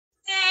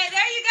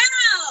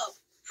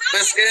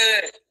What's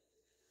good?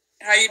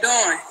 How you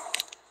doing?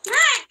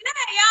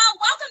 Good, y'all.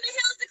 Welcome to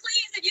Hills to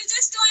Queens. If you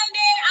just joined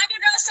in, I'm your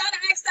girl, Shauna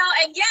XO.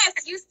 And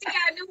yes, you see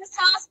our newest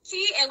host,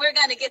 Key, and we're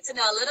going to get to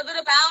know a little bit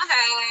about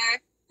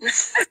her.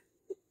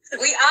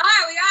 We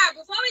are.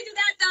 Before we do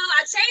that, though,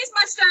 I changed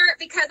my shirt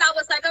because I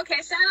was like,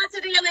 okay, shout out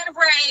to the Atlanta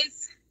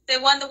Braves.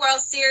 They won the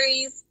World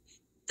Series.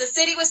 The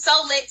city was so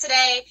lit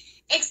today,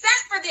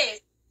 except for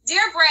this.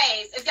 Dear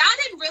Braves, if y'all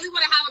didn't really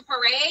want to have a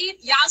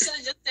parade, y'all should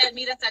have just said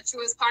meet us at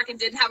Truist Park and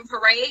didn't have a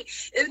parade.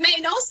 It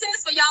made no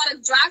sense for y'all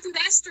to drive through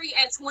that street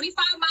at 25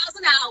 miles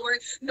an hour.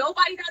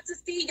 Nobody got to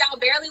see. Y'all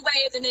barely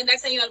waved, and then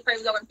next thing you know, the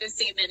parade was over in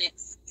 15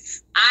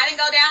 minutes. I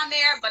didn't go down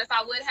there, but if I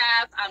would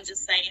have, I'm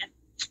just saying.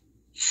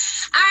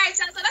 All right,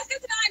 y'all, so let's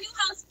get to know our new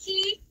host,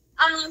 Key.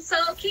 So,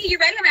 Key, you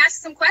ready? I'm going to ask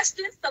you some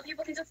questions so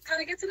people can just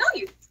kind of get to know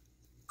you.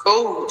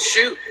 Cool.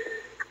 Shoot.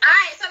 All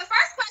right, so the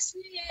first question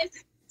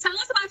is, tell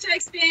us about your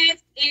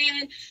experience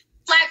in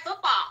flag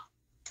football.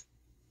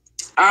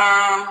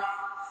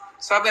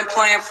 So I've been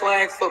playing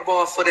flag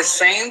football for the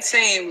same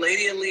team,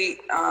 Lady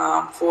Elite,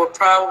 for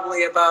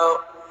probably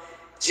about,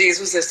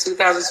 was this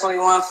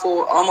 2021,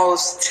 for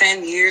almost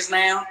 10 years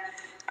now.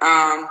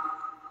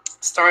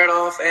 Started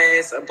off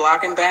as a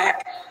blocking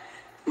back.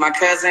 My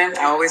cousin,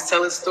 I always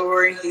tell his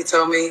story. He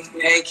told me,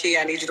 hey, Key,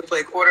 I need you to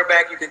play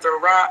quarterback. You can throw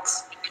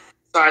rocks.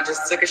 So I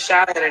just took a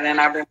shot at it, and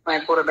I've been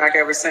playing quarterback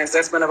ever since.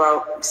 That's been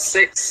about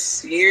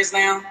 6 years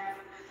now,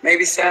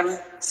 maybe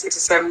 6 or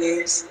 7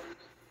 years.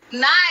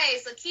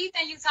 Nice. A key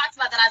thing you talked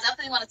about that I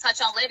definitely want to touch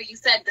on later. You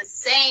said the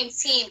same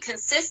team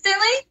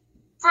consistently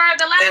for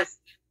the last...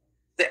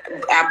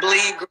 I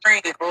bleed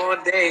green all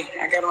day.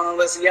 I got on a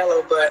list of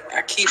yellow, but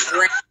I keep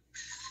green.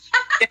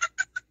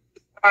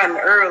 Starting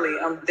early.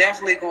 I'm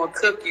definitely going to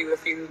cook you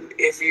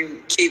if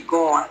you keep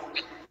going.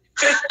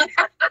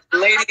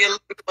 Lady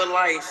Elite for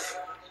life.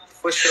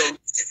 For sure.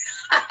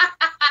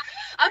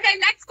 Okay,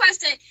 next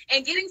question.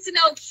 And getting to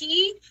know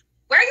Key,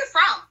 where are you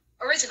from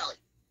originally?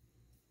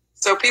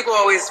 So people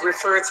always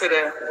refer to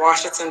the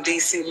Washington,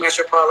 D.C.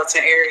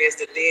 metropolitan area as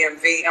the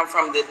DMV. I'm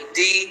from the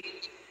D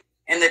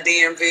in the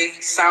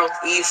DMV,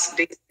 Southeast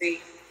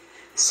D.C.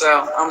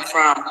 So I'm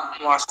from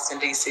Washington,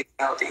 D.C.,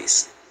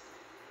 Southeast.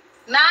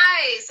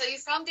 Nice. So you're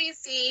from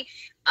D.C.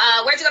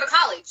 Where'd you go to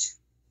college?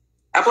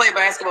 I played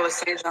basketball at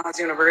St. John's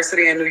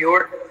University in New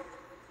York.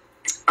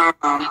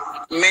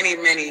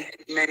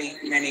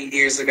 Many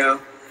years ago.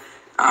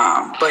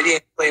 But yeah,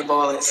 played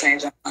ball at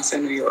St. John's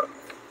in New York.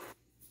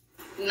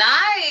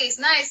 Nice.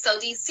 So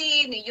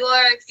DC, New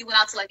York, you went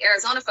out to like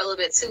Arizona for a little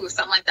bit too, or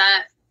something like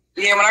that?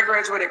 Yeah, when I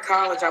graduated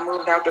college, I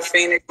moved out to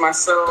Phoenix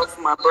myself,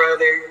 my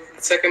brother. I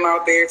took him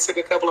out there, took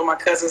a couple of my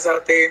cousins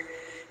out there,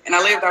 and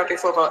I lived out there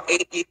for about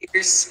 8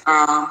 years.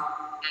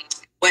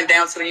 Went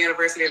down to the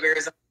University of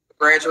Arizona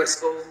graduate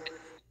school,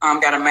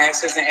 got a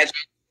master's in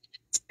education,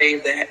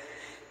 saved that.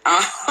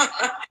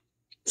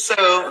 So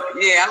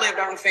yeah, I lived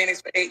out in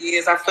Phoenix for 8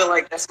 years. I feel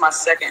like that's my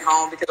second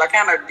home because I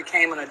kind of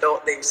became an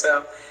adult there.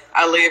 So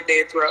I lived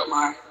there throughout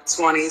my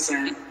 20s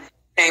and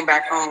came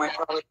back home at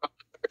probably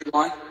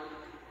 31.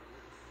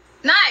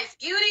 Nice.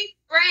 Beauty,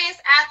 brains,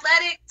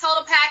 athletic,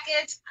 total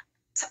package.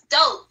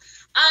 Dope.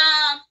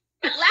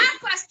 Last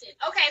question.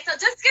 Okay, so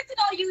just to get to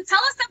know you, tell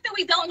us something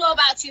we don't know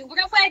about you. We're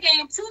going to play a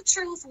game, 2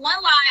 truths, 1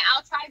 lie.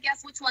 I'll try to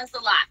guess which one's the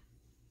lie.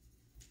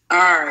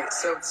 All right,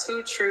 so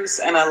 2 truths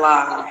and a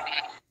lie.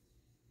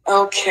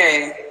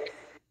 Okay.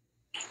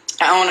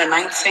 I own a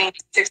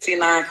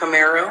 1969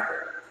 Camaro.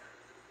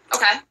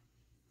 Okay.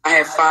 I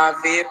have 5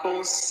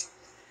 vehicles.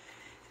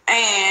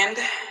 And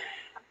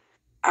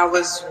I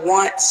was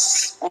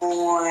once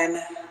on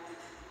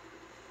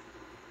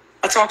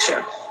a talk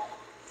show.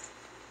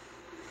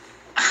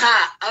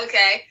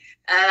 Okay.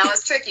 That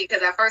was tricky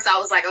because at first I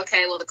was like,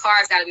 okay, well, the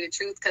car's got to be the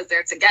truth because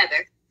they're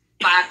together.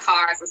 5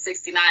 cars for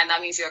 69.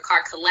 That means you're a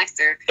car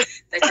collector,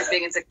 that you're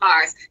big into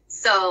cars.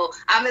 So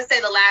I'm going to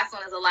say the last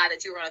one is a lie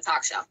that you were on a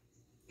talk show.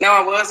 No,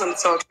 I was on a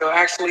talk show.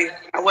 Actually,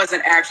 I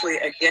wasn't actually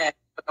a guest,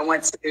 but I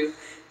went to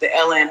the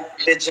Ellen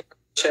DeGeneres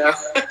show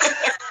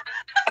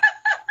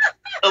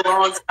a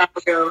long time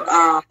ago.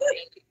 I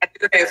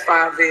do have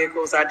 5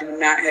 vehicles. I do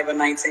not have a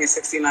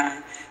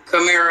 1969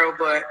 Camaro,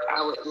 but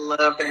I would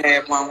love to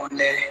have one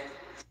day.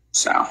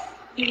 So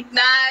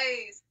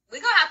nice.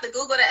 We're going to have to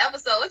Google the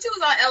episode. What you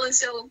was on Ellen's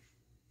show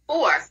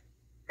for?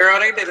 Girl,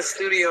 they did a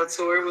studio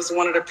tour. It was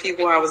one of the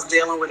people I was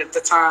dealing with at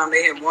the time.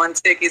 They had won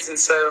tickets, and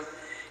so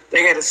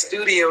they had a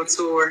studio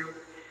tour.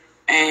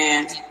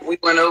 And we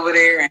went over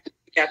there, and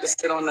we got to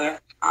sit on the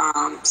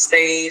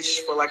stage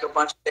for like a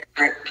bunch of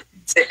different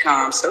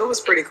sitcoms. So it was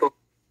pretty cool.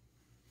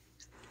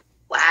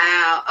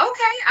 Wow.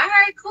 Okay. All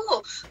right,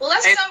 cool. Well,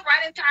 let's jump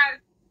right into our...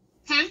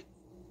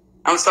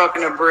 I was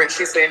talking to Britt.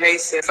 She said, hey,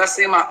 sis, I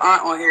see my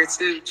aunt on here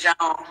too,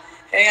 Joan.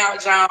 Hey,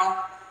 Aunt Joan.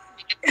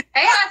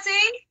 Hey,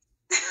 Auntie.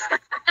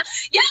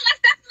 Yeah,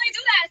 let's definitely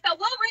do that. So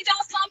we'll read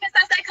y'all's comments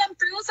as they come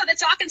through so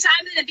that y'all can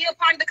chime in and be a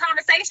part of the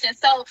conversation.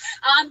 So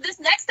this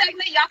next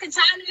segment, y'all can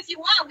chime in if you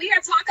want. We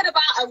are talking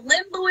about a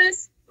Lynn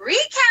Lewis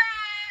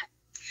recap.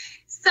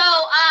 So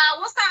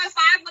we'll start with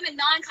 5 women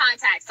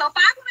non-contact. So 5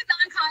 women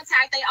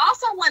non-contact, they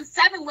also won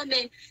 7 7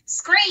 women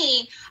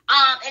screen.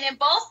 And in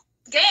both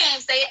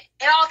games,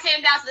 it all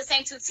came down to the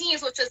same 2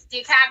 teams, which was the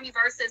Academy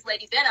versus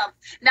Lady Venom.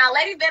 Now,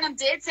 Lady Venom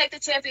did take the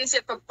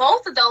championship for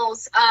both of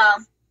those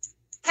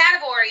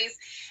categories.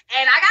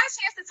 And I got a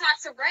chance to talk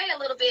to Ray a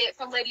little bit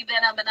from Lady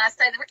Venom, and I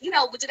said, you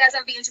know, would you guys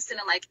ever be interested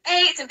in like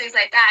 8s and things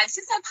like that? And she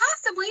said,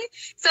 possibly.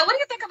 So what do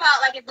you think about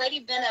like if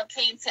Lady Venom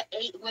came to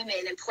 8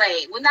 women and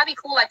played? Wouldn't that be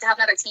cool, like to have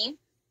another team?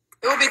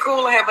 It would be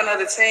cool to have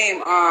another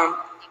team.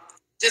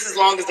 Just as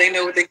long as they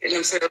know what they're getting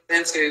themselves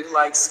into.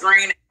 Like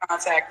screen and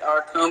contact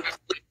are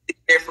completely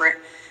different.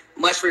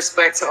 Much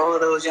respect to all of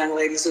those young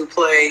ladies who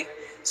play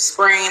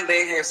screen.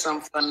 They have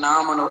some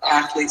phenomenal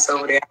athletes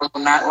over there. I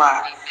will not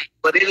lie.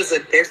 But it is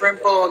a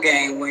different ball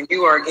game when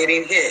you are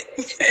getting hit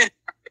and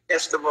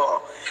catch the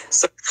ball.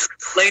 So,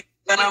 ladies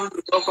and gentlemen,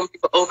 we welcome you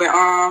with open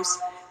arms.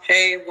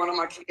 Hey, one of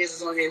my kids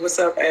is on here. What's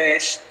up,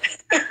 Ash?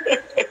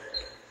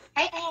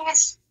 Hey,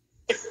 Ash.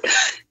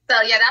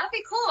 So yeah, that'll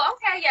be cool.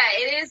 Okay, yeah,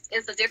 it is.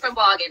 It's a different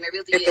ball game. It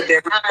really it's is. A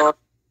different ball.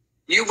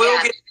 You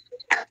will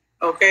get.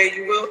 Okay,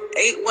 you will.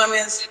 8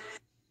 women's.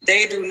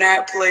 They do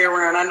not play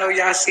around. I know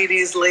y'all see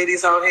these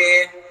ladies out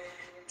here,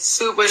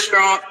 super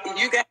strong.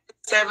 You got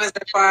 7s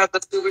and 5s are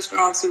super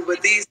strong too,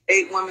 but these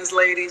 8 women's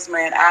ladies,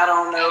 man, I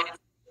don't know.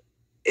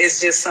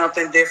 It's just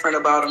something different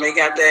about them. They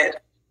got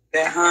that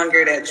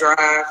hunger, that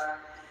drive,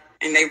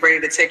 and they ready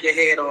to take your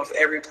head off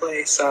every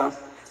play. So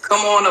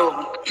come on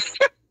over.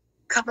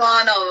 Come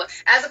on over.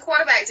 As a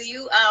quarterback, do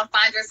you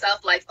find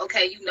yourself like,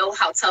 okay, you know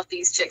how tough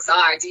these chicks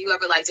are? Do you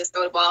ever like just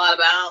throw the ball out of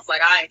bounds?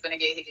 Like, I ain't finna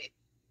get hit.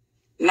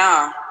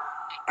 Nah,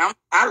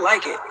 I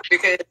like it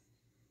because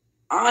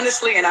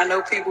honestly, and I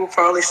know people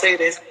probably say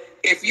this,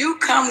 if you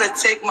come to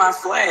take my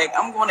flag,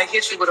 I'm going to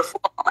hit you with a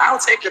forearm. I'll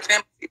take the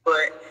penalty,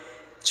 but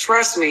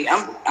trust me,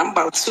 I'm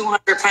about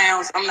 200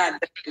 pounds. I'm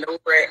not no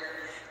rat.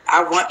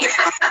 I want the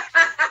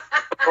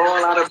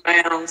ball out of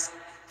bounds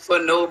for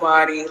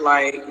nobody.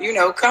 Like, you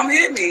know, come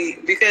hit me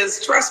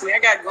because trust me, I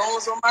got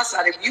goals on my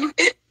side. If you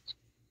hit,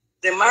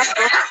 then my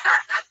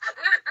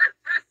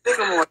look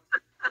at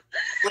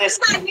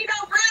listen. Like Nino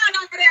Brown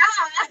over there,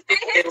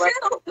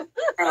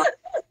 huh?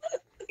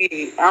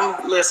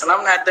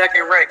 I'm not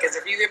ducking right because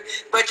if you hit,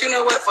 but you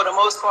know what? For the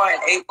most part,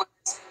 in 8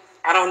 months,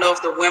 I don't know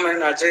if the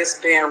women are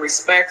just being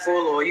respectful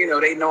or you know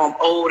they know I'm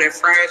old and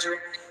fragile,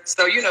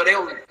 so you know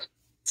they'll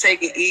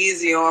take it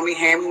easy on me,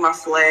 hand me my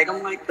flag.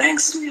 I'm like,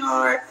 thanks,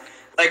 sweetheart.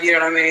 Like, you know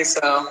what I mean?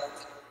 So,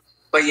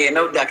 but yeah,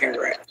 no ducking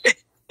right.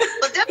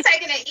 But them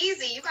taking it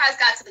easy, you guys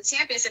got to the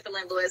championship in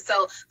Louis.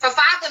 So for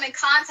 5 women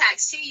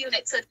contact, She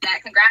Unit took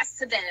that. Congrats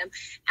to them.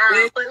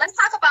 But let's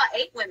talk about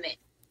 8 women.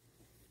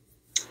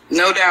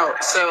 No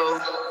doubt.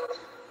 So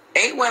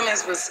 8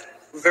 women's was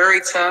very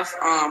tough.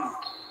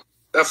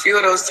 A few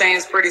of those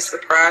teams pretty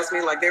surprised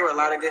me. Like there were a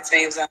lot of good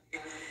teams out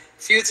there.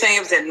 A few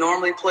teams that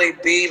normally play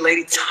B,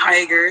 Lady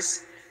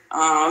Tigers.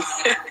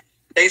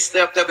 They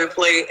stepped up and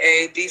played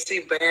A.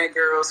 DC Bad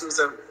Girls,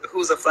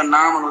 who's a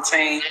phenomenal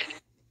team.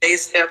 They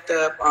stepped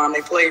up.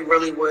 They played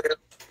really well.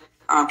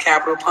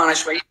 Capital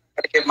Punishment. You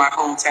got to give my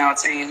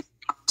hometown team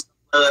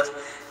love.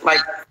 Like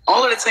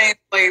all of the teams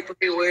played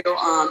pretty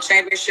well.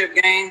 Championship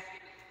game.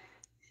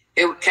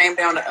 It came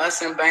down to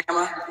us and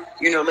Bama.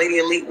 You know, Lady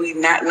Elite, we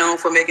not known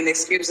for making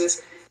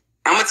excuses.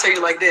 I'm going to tell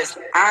you like this.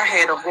 I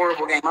had a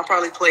horrible game. I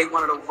probably played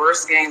one of the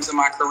worst games in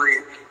my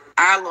career.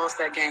 I lost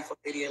that game for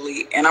Lady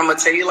Elite. And I'm going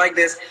to tell you like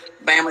this.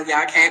 Bama,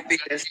 y'all can't beat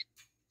us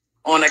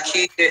on a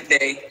key good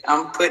day.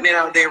 I'm putting it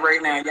out there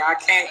right now. Y'all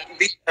can't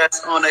beat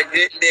us on a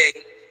good day.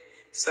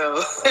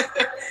 So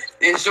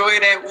enjoy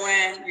that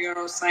win. You know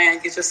what I'm saying?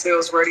 Get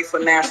yourselves ready for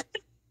national.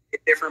 A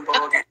different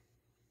ball game.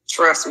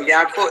 Trust me.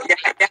 Y'all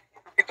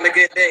having a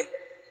good day.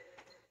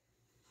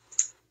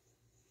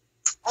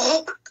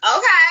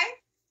 Okay.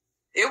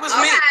 It was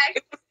me.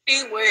 It was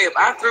Key Webb.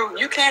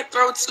 You can't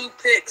throw 2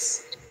 pick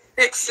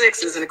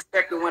sixes and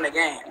expect to win a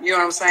game. You know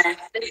what I'm saying?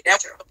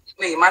 That was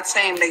me. My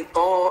team, they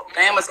ball.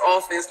 Bama's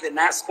offense did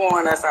not score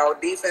on us. Our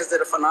defense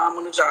did a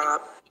phenomenal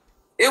job.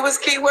 It was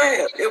Key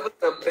Webb. It was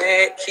a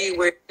bad Key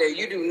Webb day.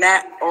 You do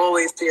not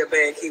always see a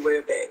bad Key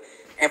Webb day.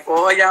 And for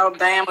all y'all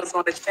Bamas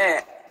on the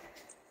chat,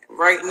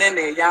 writing in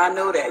there, y'all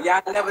know that.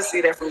 Y'all never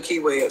see that from Key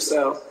Webb,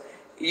 so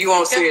you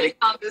won't see it.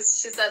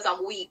 She says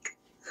I'm weak.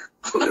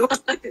 She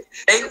was laughing,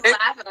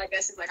 I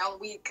guess. She's like, I'm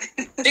weak.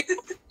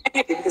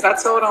 Because I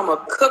told them I'm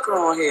a cooker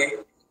on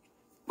here.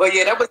 But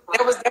yeah, that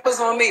was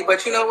on me.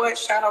 But you know what?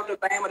 Shout out to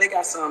Bama. They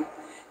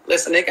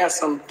got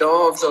some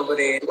dogs over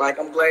there. Like,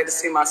 I'm glad to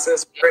see my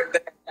sister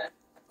back.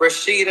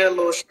 Rashida, a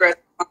little stretch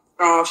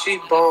strong. She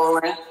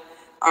balling.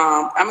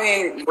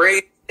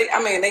 Ray.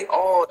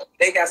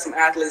 They got some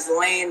athletes.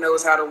 Lane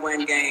knows how to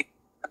win games.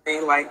 I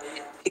mean, like,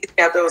 he's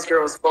got those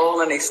girls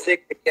balling. They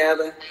stick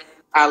together.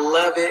 I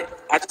love it.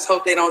 I just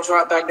hope they don't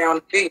drop back down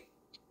the beat.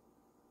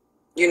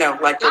 You know,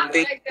 like the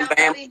B,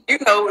 Bam. You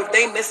know, if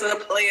they missing a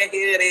player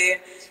here or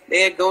there,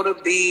 they'll go to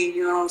B.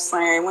 You know what I'm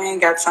saying? We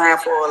ain't got time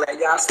for all that.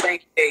 Y'all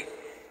stay A.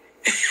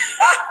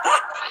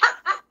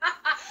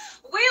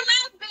 We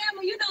love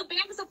Bama. You know,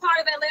 Bama's a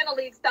part of Atlanta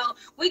League, so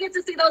we get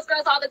to see those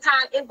girls all the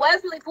time. It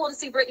was really cool to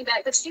see Brittany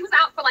back, but she was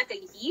out for like a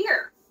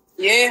year.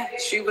 Yeah,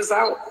 she was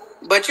out.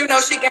 But she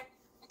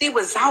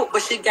was out,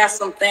 but she got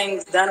some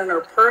things done in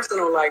her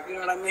personal life. You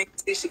know what I mean?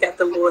 See, she got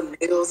the little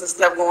nails and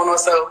stuff going on.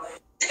 So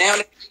now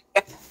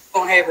I'm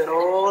gonna have it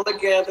all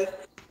together.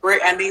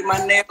 Great. I need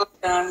my nails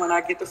done when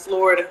I get to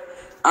Florida.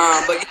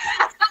 But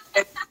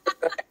as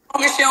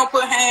long as she don't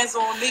put hands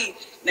on me,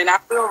 then I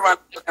will run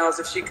the nails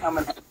if she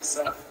coming up.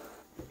 So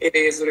it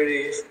is what it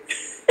is.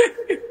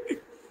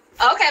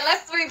 Okay,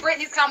 let's read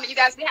Brittany's comment. You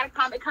guys, we had a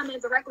comment come in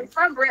directly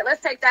from Britt.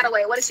 Let's take that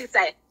away. What did she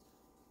say?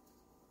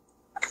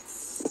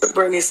 What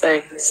Brittany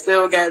say?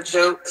 Still got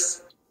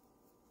jokes.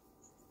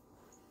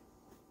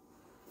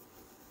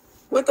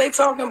 What they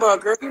talking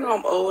about, girl? You know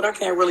I'm old. I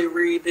can't really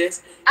read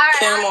this. All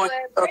right,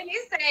 Brittany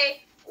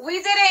say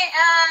we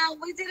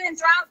didn't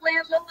drop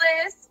Lynn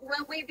Lewis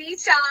when we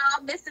beat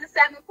y'all, missing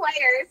 7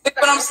 players. That's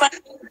what I'm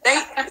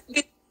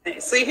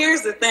saying. See,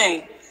 here's the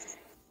thing.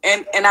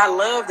 And I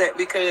love that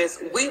because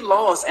we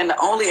lost, and the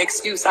only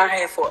excuse I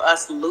had for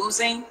us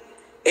losing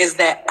is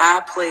that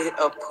I played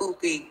a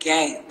poopy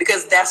game,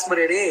 because that's what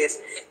it is.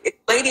 If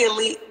Lady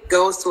Elite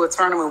goes to a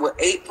tournament with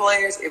 8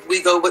 players, if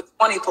we go with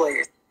 20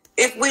 players,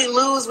 if we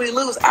lose, we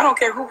lose. I don't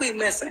care who we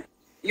missing.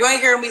 You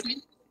ain't hearing me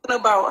talking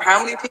about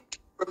how many people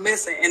were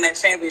missing in that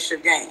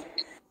championship game.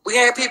 We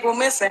had people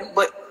missing,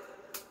 but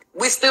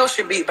we still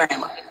should beat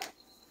Bama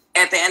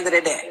at the end of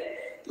the day.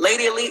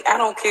 Lady Elite, I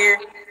don't care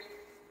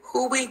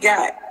who we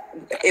got.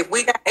 If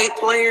we got 8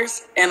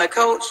 players and a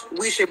coach,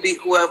 we should beat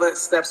whoever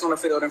steps on the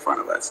field in front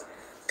of us.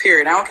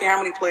 Period. I don't care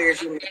how many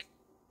players you miss.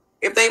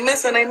 If they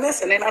missing, they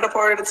missing. They're not a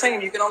part of the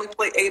team. You can only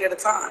play 8 at a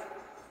time.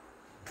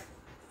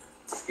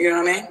 You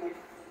know what I mean?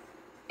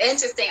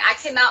 Interesting. I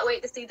cannot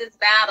wait to see this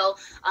battle.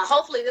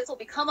 Hopefully this will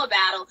become a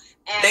battle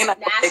at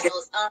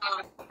Nationals.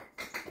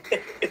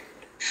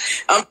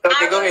 I'm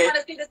sorry, go ahead. I want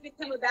to see this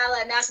become a battle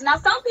at Nationals. Now,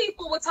 some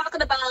people were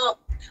talking about,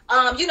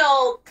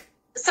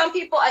 some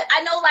people,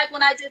 I know, like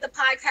when I did the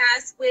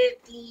podcast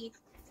with the,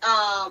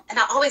 and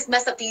I always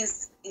mess up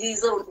these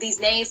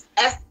names,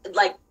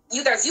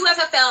 there's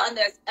UFFL and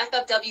there's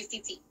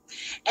FFWCT.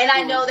 And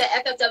I know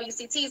that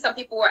FFWCT, some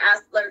people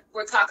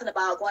were talking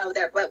about going over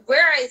there, but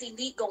where is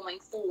Elite going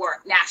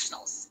for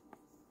Nationals?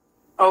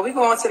 Oh, we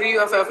going to the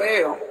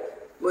UFFL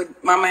with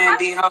my man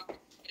D Hop,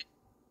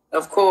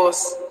 of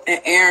course,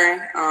 and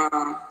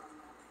Aaron.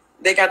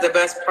 They got the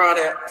best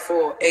product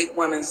for 8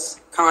 women's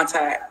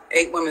contact,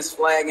 8 women's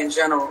flag in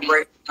general.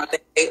 Right? I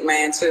think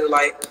 8-man too.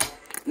 Like,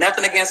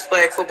 nothing against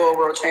Flag Football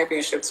World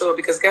Championship Tour,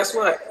 because guess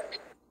what?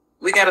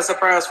 We got a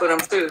surprise for them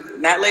too.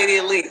 Not Lady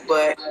Elite,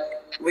 but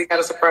we got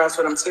a surprise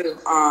for them too.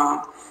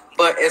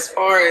 But as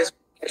far as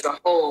a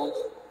whole,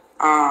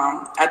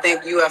 I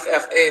think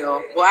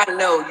UFFL, well, I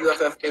know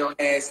UFFL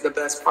has the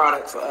best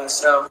product for us.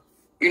 So,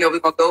 we're going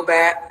to go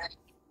back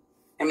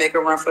and make a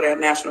run for that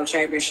national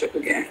championship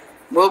again.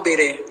 We'll be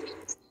there.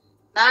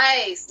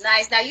 Nice.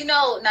 Now you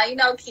know,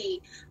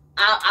 Key.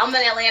 I'm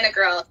an Atlanta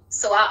girl,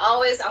 so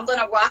I'm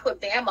gonna rock with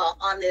Bama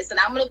on this, and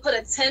I'm gonna put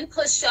a 10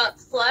 push-up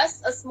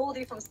plus a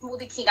smoothie from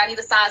Smoothie King. I need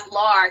a size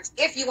large.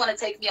 If you want to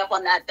take me up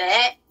on that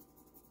bet.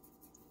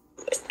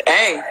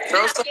 Hey,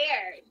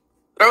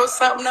 throw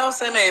something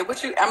else in there.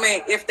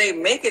 If they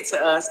make it to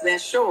us, then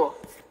sure.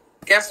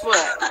 Guess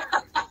what?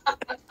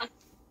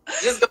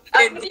 Just go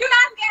ahead. You're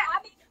not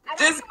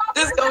scared.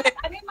 Just go ahead.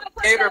 I need my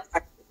push-ups.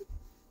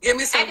 Give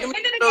me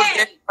those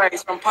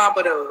Gatorades from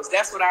Papados.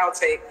 That's what I'll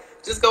take.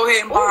 Just go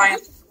ahead and buy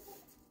them.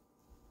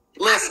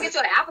 Listen. I can get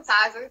you an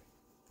appetizer.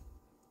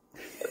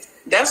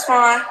 That's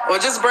fine. Or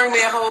just bring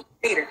me a whole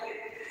Gator.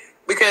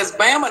 Because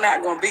Bama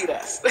not going to beat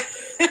us.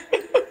 All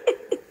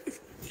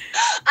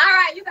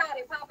right, you got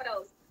it.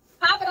 Papados.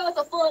 Papados,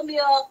 a full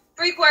meal,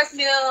 3-course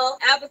meal,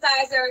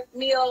 appetizer,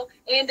 meal,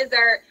 and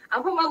dessert.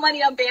 I'm putting my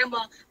money on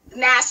Bama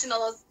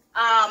Nationals.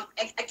 And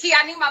Key,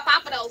 I need my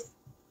Papados.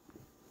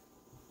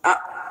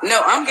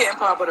 No, I'm getting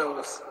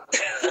Papados.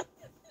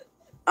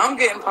 I'm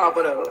getting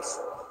Papados.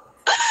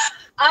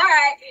 All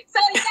right. So,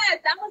 yes,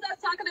 that was us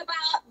talking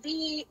about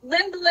the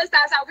Lynn Lewis.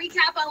 That's our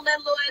recap on Lynn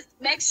Lewis.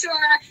 Make sure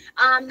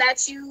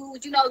that you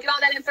get all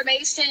that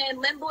information.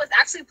 Lynn Lewis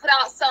actually put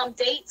out some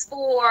dates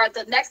for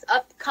the next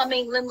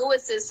upcoming Lynn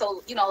Lewis's.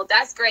 So,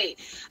 that's great.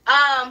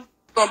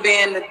 Going to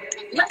be in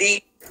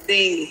the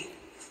DC.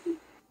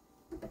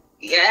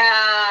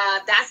 Yeah,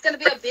 that's going to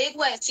be a big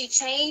one. She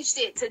changed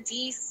it to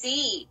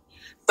DC.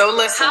 So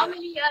listen. How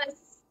many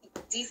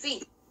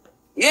DC?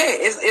 Yeah,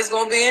 it's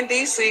going to be in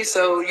DC.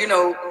 So,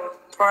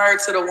 prior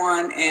to the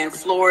one in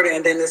Florida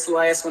and then this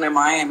last one in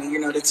Miami,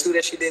 the 2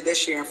 that she did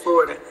this year in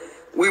Florida,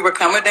 we were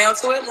coming down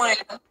to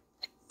Atlanta.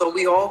 So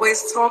we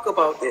always talk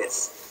about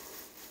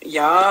this.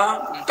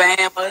 Y'all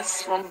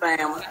Bamas from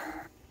Bama.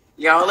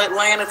 Y'all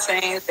Atlanta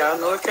teams. Y'all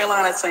North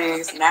Carolina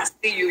teams. Not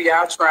CU,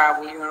 y'all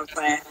travel. You know what I'm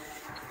saying?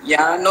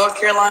 Y'all North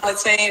Carolina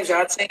teams.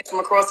 Y'all teams from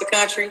across the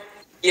country.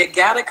 You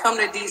got to come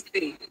to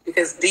DC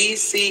because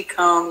DC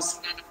comes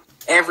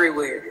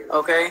everywhere,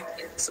 okay?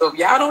 So if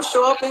y'all don't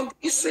show up in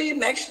DC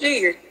next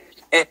year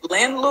at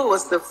Lynn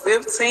Lewis, the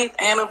 15th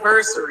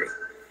anniversary,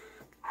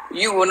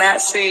 you will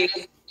not see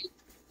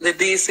the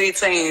DC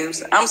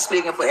teams. I'm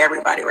speaking for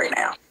everybody right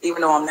now,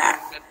 even though I'm not.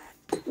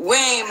 We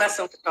ain't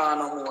messing with y'all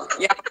no more.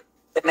 Y'all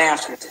the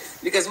Nationals.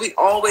 Because we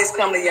always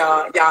come to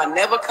y'all. Y'all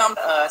never come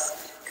to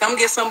us. Come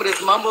get some of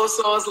this mumbo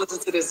sauce, listen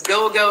to this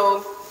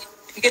go-go,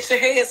 and get your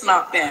heads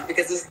knocked in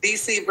because it's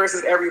DC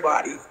versus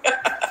everybody.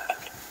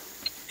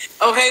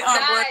 Oh, hey,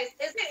 guys,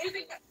 is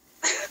it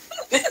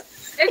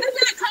if it's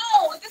not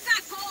cold, if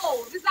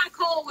it's not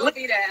cold, we'll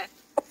be there.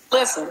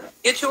 Listen,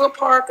 get you a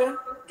parka,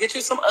 get you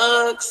some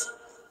Uggs,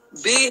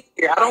 be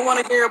here. I don't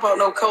want to hear about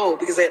no cold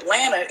because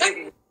Atlanta,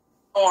 it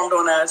stormed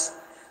on us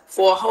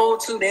for a whole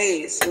 2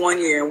 days one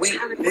year. And we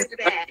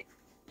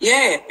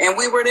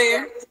were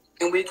there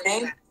and we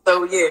came.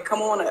 So yeah,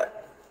 come on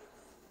up.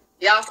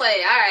 Y'all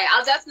play. All right.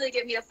 I'll definitely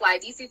give me a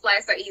flight. DC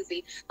flights are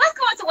easy. Let's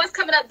go on to what's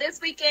coming up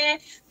this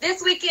weekend.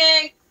 This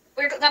weekend,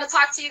 we're going to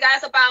talk to you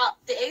guys about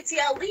the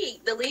ATL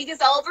League. The league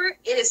is over.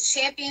 It is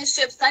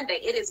Championship Sunday.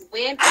 It is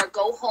win or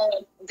go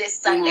home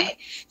this Sunday.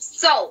 Mm-hmm.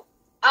 So,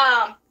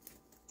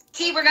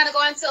 Key, we're going to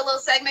go into a little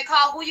segment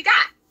called Who You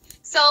Got?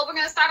 So we're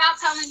going to start out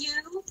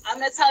I'm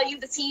going to tell you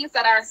the teams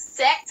that are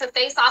set to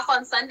face off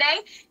on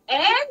Sunday.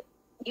 And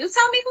you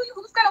tell me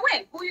who's going to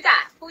win, who you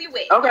got, who you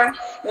with. Okay. And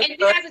if you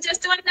guys are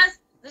just joining us,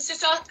 this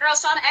is your girl,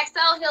 Shauna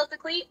XL, Hills the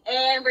Cleat,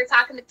 and we're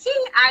talking to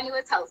Key, our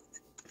newest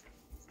host.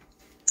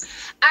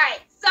 All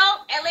right, so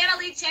Atlanta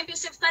League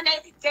Championship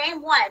Sunday,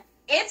 Game 1.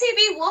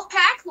 NTV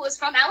Wolfpack, who is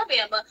from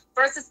Alabama,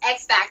 versus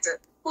X Factor.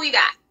 Who you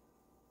got?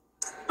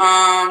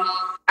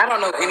 I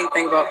don't know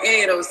anything about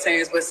any of those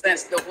teams, but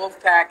since the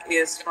Wolfpack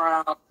is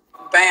from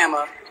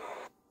Bama,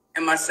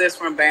 and my sis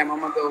from Bama,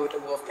 I'm going to go with the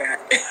Wolfpack.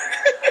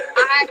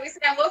 All right, we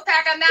said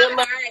Wolfpack on that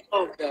one.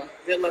 All right.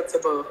 Good luck to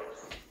both.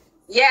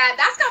 Yeah,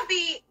 that's gonna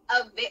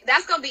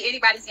be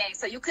anybody's game.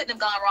 So you couldn't have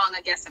gone wrong,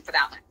 I guess, for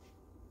that one.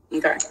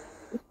 Okay.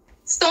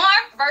 Storm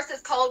versus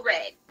Cold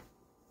Red.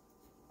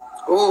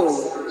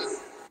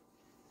 Ooh.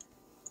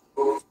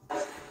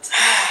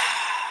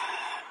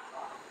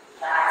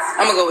 I'm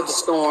gonna go with the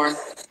Storm.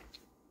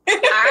 All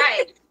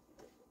right.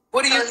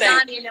 What do you think?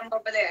 Johnny and them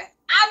over there.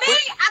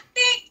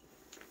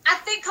 I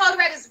think Cold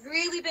Red has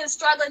really been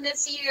struggling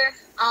this year.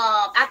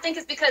 I think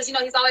it's because,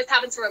 he's always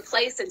having to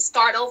replace and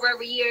start over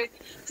every year.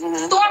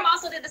 Mm-hmm. Storm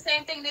also did the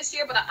same thing this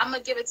year, but I'm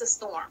going to give it to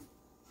Storm.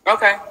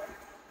 Okay.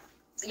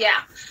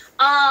 Yeah.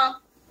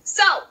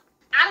 So,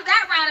 out of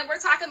that round, and we're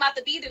talking about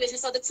the B division,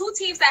 so the two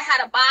teams that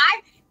had a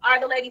bye are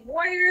the Lady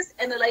Warriors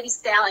and the Lady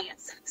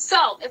Stallions.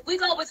 So, if we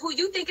go with who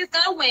you think is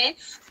going to win,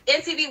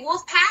 NTV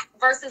Wolfpack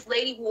versus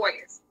Lady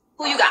Warriors.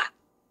 Who you got?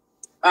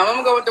 I'm going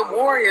to go with the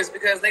Warriors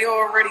because they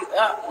already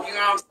up. You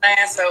know what I'm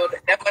saying? So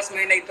that must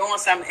mean they doing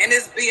something. And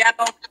it's B. I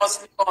don't want to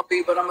speak on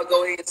B, but I'm going to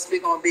go ahead and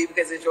speak on B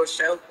because it's your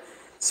show.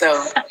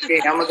 So,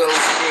 yeah, I'm going to go with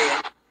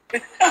B.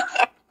 All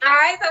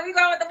right, so we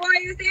go with the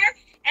Warriors here.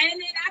 And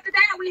then after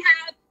that, we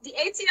have the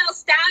ATL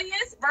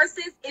Stallions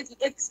versus,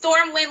 if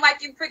Storm win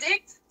like you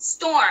predict,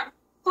 Storm.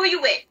 Who you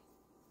with?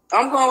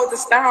 I'm going with the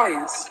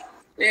Stallions.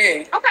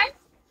 Yeah. Okay. I'm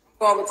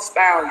going with the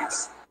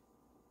Stallions.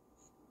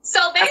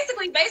 So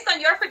basically, based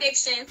on your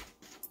predictions,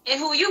 and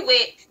who you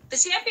with, the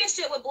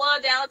championship would boil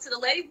down to the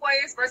Lady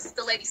Warriors versus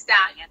the Lady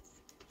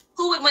Stallions.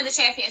 Who would win the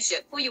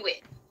championship? Who you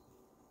with?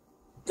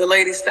 The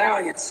Lady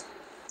Stallions.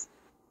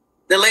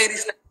 The Lady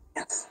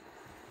Stallions.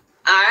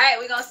 All right,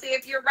 we're going to see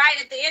if you're right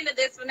at the end of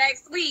this for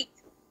next week.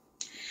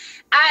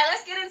 All right,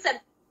 let's get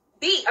into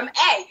A,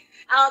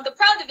 the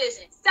Pro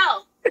Division.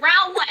 So,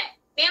 round 1,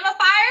 Bama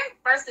Fire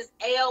versus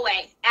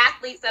AOA,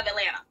 Athletes of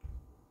Atlanta.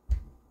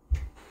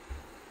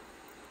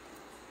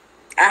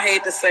 I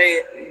hate to say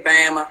it,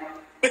 Bama.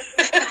 As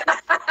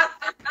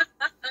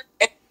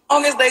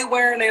long as they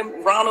wearing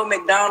them Ronald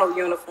McDonald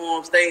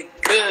uniforms, they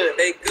good.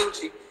 They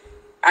Gucci.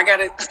 I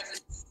got it.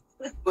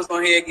 What's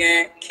on here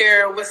again?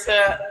 Kara, what's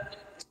up?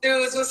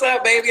 Shoes, what's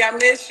up, baby? I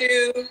miss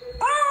you.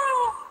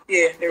 Oh,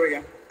 yeah, there we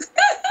go.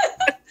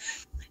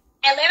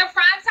 Atlanta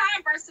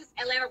Primetime versus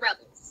Atlanta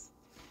Rebels.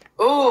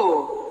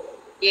 Ooh.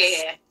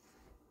 Yeah.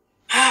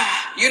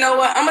 You know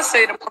what? I'm going to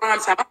say the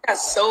Primetime. I got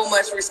so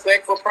much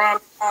respect for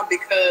Primetime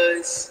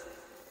because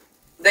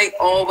they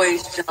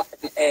always jump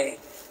in A.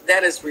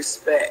 That is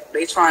respect.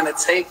 They trying to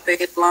take their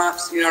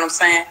lumps. You know what I'm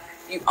saying?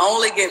 You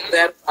only get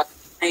better by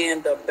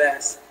playing the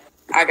best.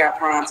 I got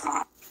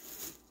Primetime.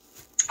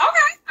 Okay. All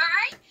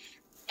right.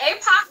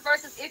 APOC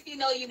versus If You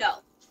Know, You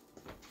Know.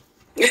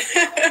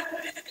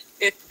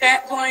 Is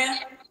Chat playing?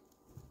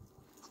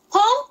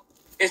 Who?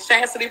 Is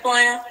Chastity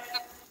playing?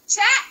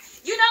 Chat.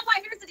 You know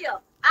what? Here's the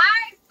deal.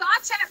 I saw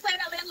Chat playing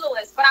at Lynn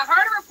Lewis, but I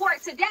heard a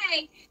report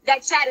today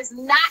that Chat is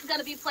not going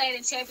to be playing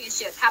in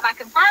championship. Have I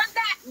confirmed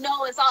that?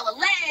 No, it's all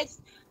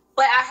alleged,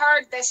 but I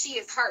heard that she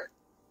is hurt.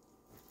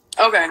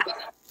 Okay.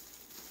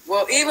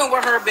 Well, even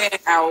with her being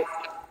out,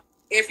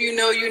 if you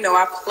know, you know,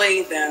 I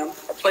played them.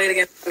 I played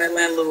against them at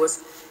Lynn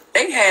Lewis.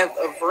 They have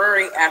a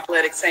very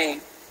athletic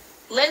team.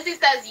 Lindsay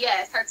says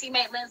yes. Her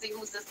teammate Lindsay,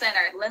 who's the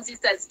center, Lindsay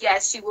says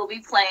yes, she will be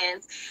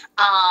playing.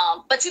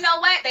 But you know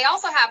what? They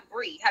also have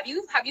Bree. Have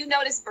you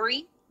noticed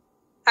Bree?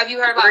 Have you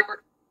heard about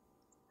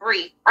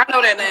Bree? I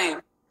know that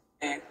name.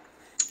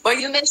 But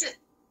you mentioned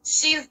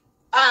she's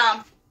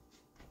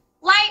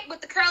light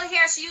with the curly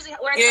hair. She usually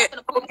wears up in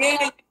a pool.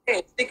 Yeah,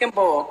 she can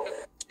ball.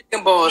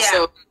 can ball. Yeah.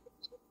 So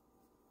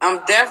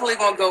I'm definitely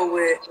gonna go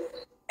with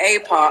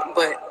APOC.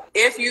 But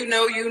if you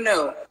know, you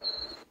know,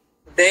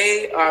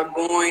 they are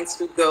going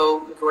to go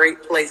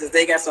great places.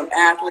 They got some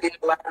athletes.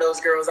 A lot of those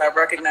girls I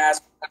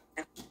recognize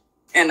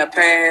in the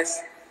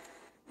past.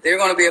 They're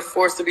going to be a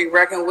force to be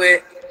reckoned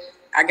with.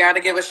 I got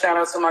to give a shout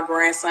out to my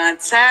grandson,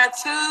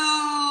 Tattoo.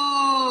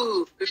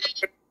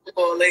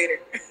 Later.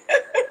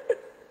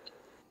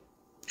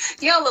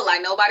 You don't look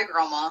like nobody,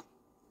 grandma.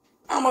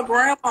 I'm a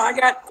grandma. I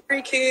got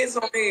 3 kids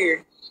on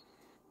here.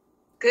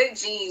 Good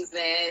genes,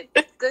 man.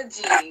 Good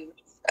genes.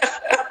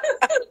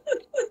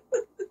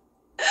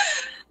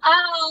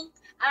 All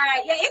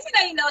right. Yeah, if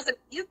you know, it's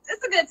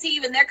a good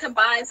team, and they're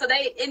combined. So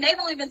they've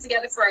only been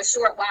together for a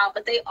short while,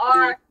 but they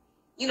are,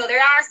 they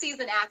are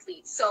seasoned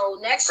athletes. So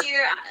next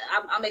year,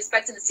 I'm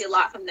expecting to see a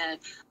lot from them,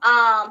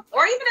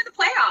 or even in the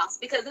playoffs,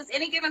 because it's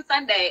any given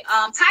Sunday.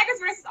 Tigers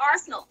versus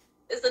Arsenal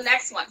is the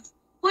next one.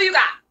 Who you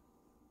got?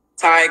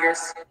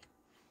 Tigers.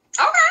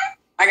 Okay.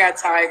 I got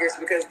Tigers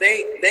because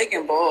they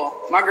can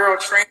ball. My girl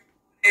Trina,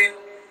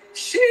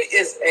 she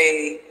is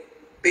a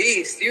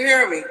beast. You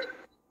hear me?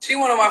 She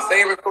one of my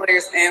favorite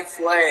players and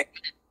flag.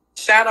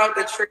 Shout out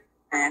to Trina,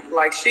 man.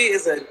 Like, she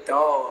is a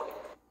dog.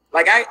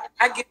 Like, I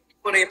give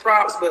people their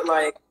props, but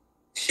like,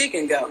 she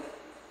can go.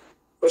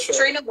 For sure.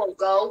 Trina will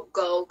go.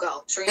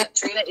 Trina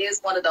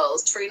is one of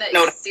those. Trina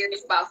is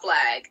serious about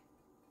flag.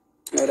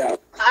 No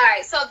doubt. All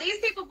right, so these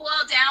people boil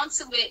down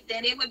to it,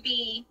 then it would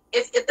be,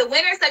 if the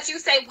winners that you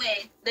say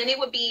win, then it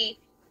would be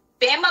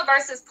Bama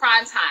versus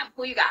Primetime.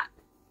 Who you got?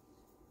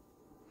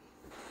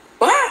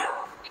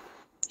 What?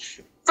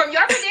 From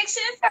your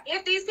prediction,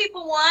 if these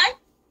people won,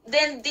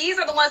 then these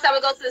are the ones that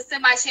would go to the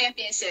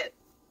semi-championship.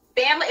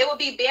 It would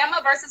be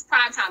Bama versus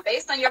Primetime,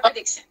 based on your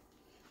prediction.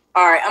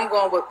 All right, I'm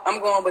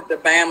going with the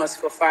Bamas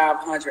for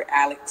 500,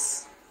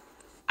 Alex.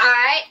 All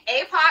right,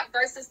 APOC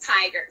versus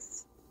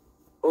Tigers.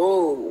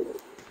 Ooh.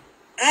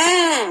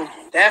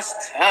 That's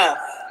tough.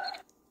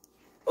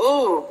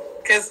 Ooh,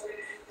 because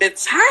the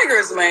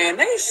Tigers, man,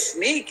 they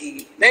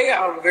sneaky. They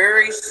are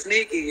very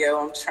sneaky, yo.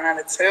 I'm trying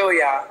to tell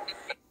y'all.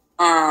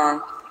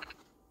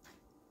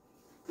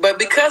 But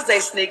because they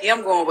sneaky,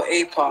 I'm going with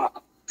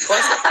APOC.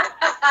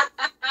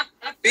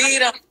 Beat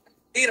them,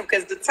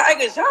 because the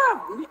Tigers,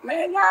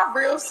 y'all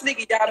real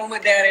sneaky. Y'all done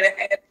went down there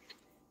and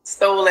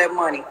stole that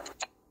money.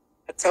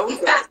 I told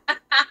you.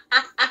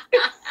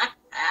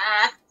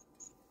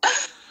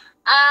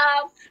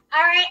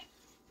 All right.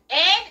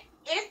 And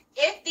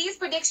if these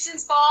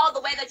predictions fall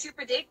the way that you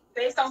predict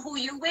based on who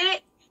you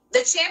with,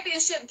 the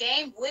championship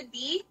game would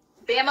be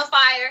Bama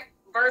Fire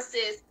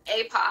versus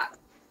APOC.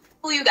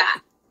 Who you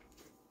got?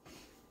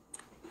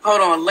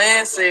 Hold on.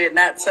 Lance said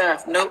not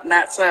tough. Nope,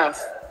 not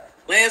tough.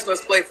 Lance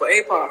must play for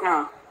APOC,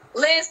 huh?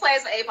 Lance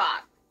plays for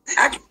APOC.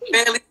 I can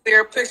barely see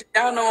her picture.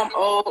 Y'all know I'm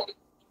old.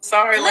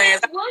 Sorry,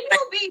 Lance. Will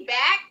you be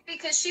back?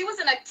 Because she was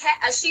in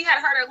she had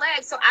hurt her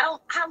leg. So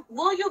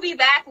will you be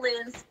back,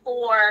 Lynn,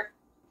 for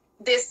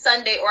this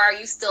Sunday, or are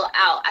you still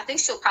out? I think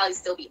she'll probably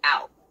still be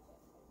out.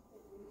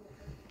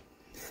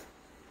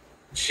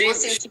 We'll see what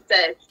she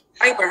says.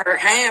 But her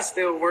hands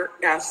still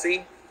work, I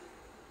see.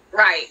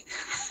 Right.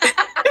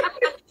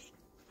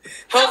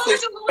 Hopefully.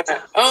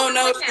 Oh,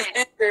 no, she's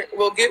injured.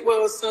 We'll get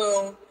well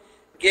soon.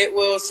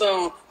 Well,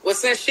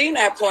 since she's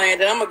not playing,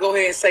 then I'm going to go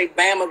ahead and say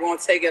Bama going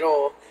to take it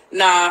all.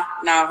 Nah,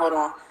 hold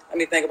on. Let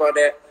me think about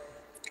that.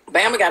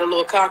 Bama got a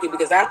little cocky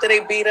because after they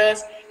beat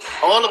us,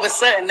 all of a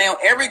sudden now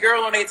every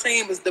girl on their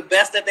team is the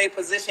best at their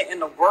position in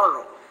the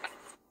world.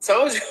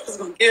 Told you I was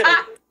going to get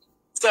them.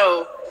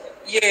 So,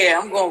 yeah,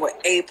 I'm going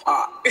with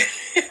APOC.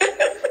 Okay.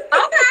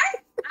 All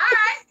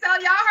right. So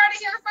y'all heard it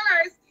here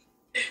first.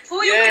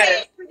 Who you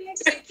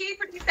prediction? Key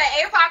prediction that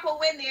APOC will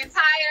win the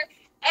entire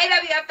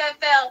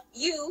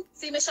AWFFLU.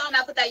 See, Michelle,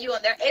 I put that U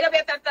on there.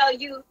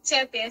 AWFFLU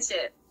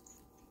championship.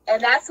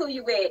 And that's who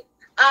you with.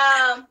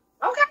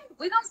 Okay,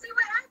 we're going to see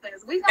what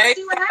happens.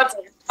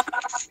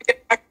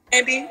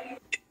 Andy.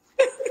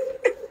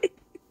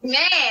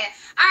 Man.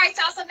 All right,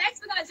 y'all. So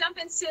next we're going to jump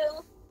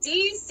into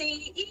DC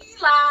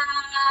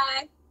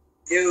Eli.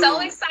 So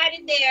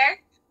excited there.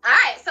 All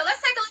right, so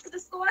let's take a look at the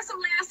scores from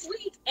last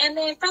week. And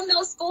then from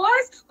those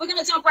scores, we're going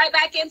to jump right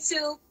back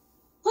into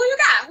who you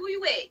got, who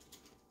you with.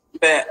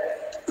 Bet.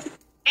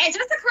 And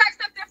just to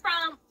correct something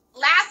from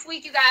last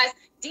week, you guys,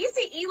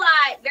 DC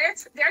Eli,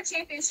 their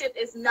championship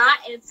is not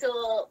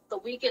until the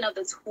weekend of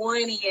the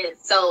 20th.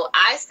 So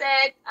I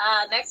said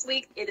next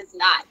week, it is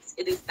not.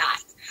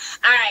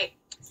 All right.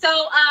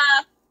 So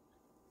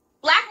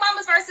Black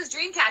Mamas versus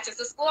Dreamcatchers,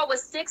 the score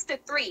was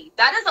 6-3.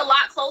 That is a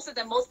lot closer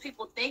than most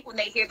people think when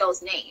they hear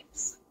those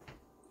names.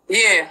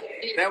 Yeah,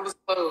 that was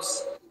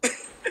close.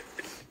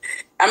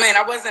 I mean,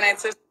 I wasn't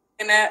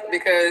anticipating that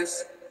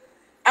because,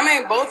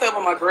 both of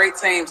them are great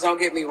teams, don't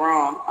get me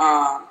wrong.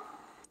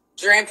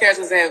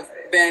 Dreamcatchers have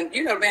been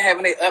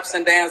having their ups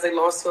and downs. They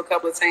lost to a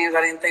couple of teams I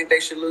didn't think they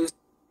should lose.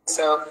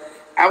 So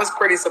I was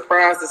pretty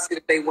surprised to see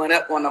that they went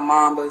up on the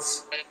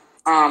Mambas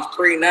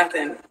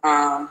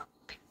 3-0.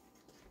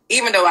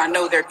 Even though I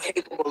know they're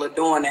capable of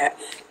doing that.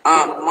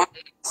 Mambas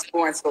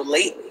scoring so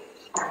late.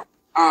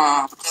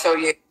 So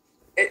yeah,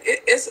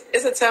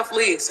 it's a tough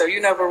league, so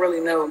you never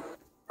really know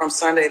from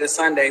Sunday to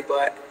Sunday.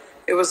 But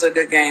it was a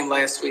good game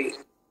last week.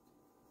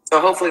 So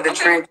hopefully the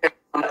trend kept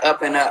on the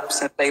up and up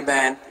since they've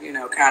been,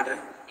 kind of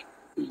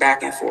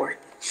back and forth.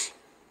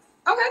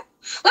 Okay.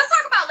 Let's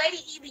talk about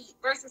Lady Elite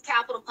versus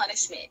Capital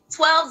Punishment.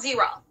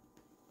 12-0.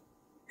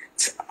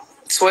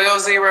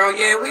 12-0.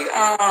 Yeah, we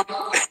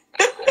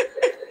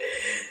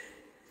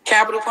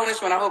Capital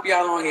Punishment. I hope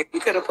y'all on here. We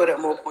could have put up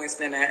more points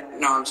than that.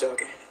 No, I'm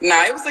joking.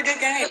 Nah, it was a good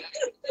game.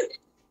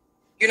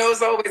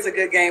 It's always a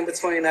good game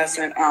between us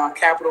and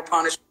Capital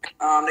Punishment.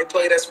 They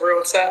played us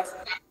real tough.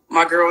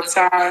 My girl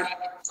Ty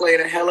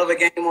played a hell of a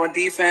game on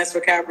defense for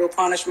Capital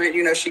Punishment.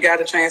 She got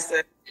a chance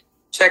to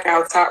check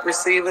out top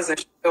receivers and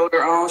she showed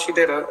her own. She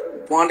did a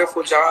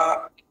wonderful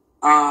job.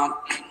 I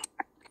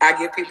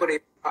give people their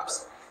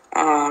props.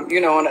 On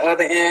the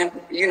other end,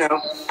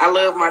 I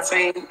love my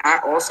team. I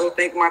also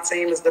think my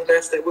team is the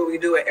best at what we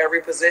do at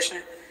every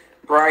position.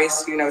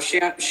 Bryce, she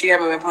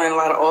haven't been playing a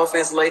lot of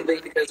offense lately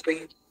because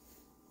we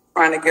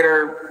trying to get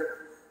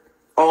her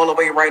all the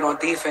way right on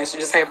defense. You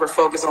just have her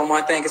focus on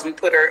one thing because we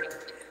put her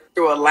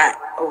through a lot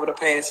over the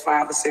past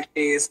 5 or 6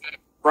 years.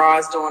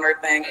 Roz doing her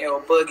thing,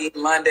 Boogie,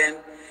 London.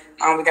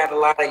 We got a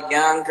lot of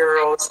young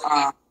girls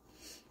on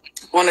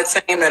the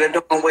team that are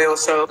doing well.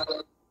 So,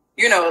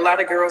 a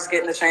lot of girls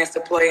getting a chance to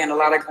play, and a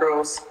lot of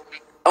girls,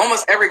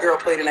 almost every girl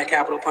played in that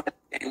Capital Punishment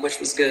game, which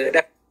was good.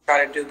 That's what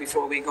I try to do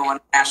before we go on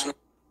national.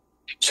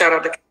 Shout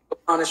out to Capital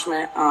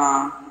Punishment.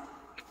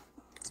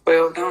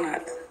 12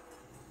 donuts.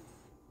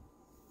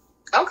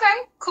 Okay,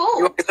 cool.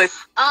 You want me to say?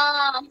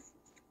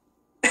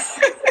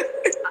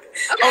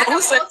 Okay, I know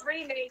both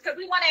renamed because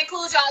we want to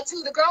include y'all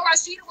too. The girl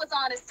Rashida was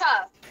on is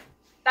tough.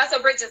 That's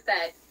what Bridget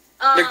said.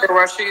 The girl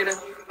Rashida?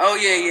 Oh,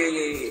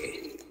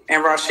 yeah.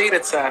 And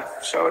Rashida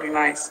tough. Shorty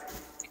nice.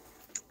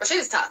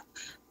 Rashida's tough.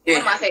 Yeah.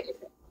 One of my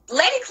favorites.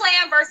 Lady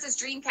Clan versus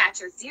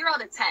Dreamcatcher,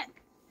 0-10.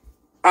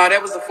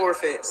 That was a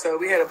forfeit. So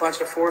we had a bunch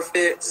of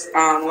forfeits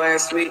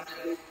last week.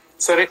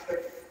 So they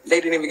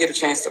didn't even get a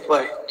chance to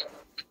play.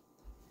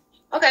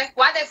 Okay,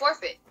 why'd they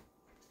forfeit?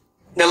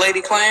 The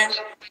Lady Clan?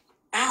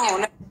 I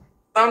don't know.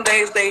 Some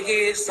days they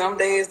here, some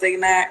days they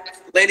not.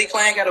 Lady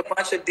Clan got a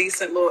bunch of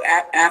decent little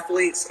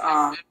athletes.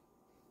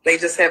 They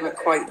just haven't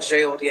quite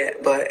jailed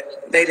yet,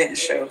 but they didn't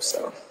show,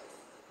 so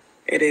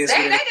it is. They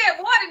did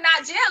more than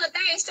not jail if they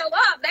ain't show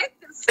up. I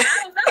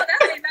don't know.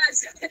 That ain't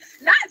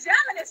not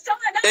jailing is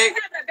showing up and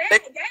having a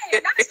bad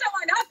game. Not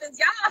showing up is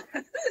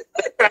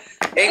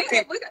y'all. 8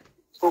 people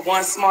for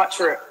one smart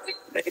trip.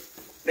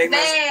 They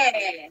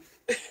man.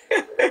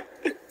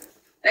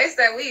 They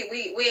said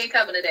we ain't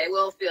coming today. We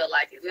don't feel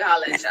like it. We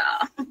holler at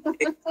y'all.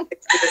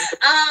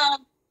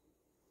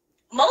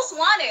 Most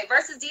Wanted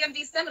versus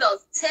DMV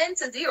Seminoles, 10-0.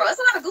 There's a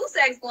lot of goose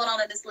eggs going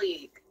on in this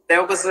league.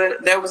 That was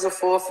a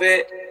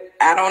forfeit.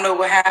 I don't know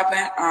what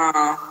happened.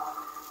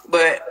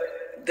 But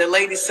the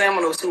Lady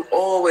Seminoles, who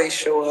always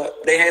show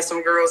up, they had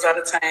some girls out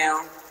of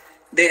town,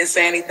 didn't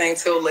say anything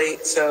till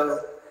late, so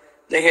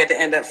they had to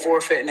end up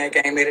forfeiting that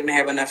game. They didn't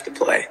have enough to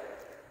play.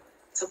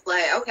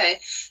 Okay.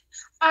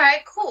 All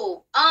right,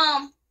 cool.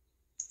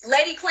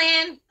 Lady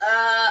Clan,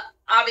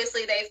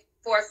 obviously they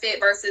forfeit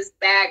versus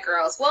Bad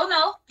Girls. Well,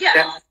 no,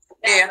 yeah.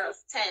 Bad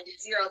Girls,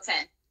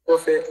 0-10.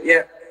 Forfeit,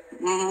 yeah.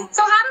 Mm-hmm.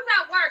 So how does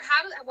that work?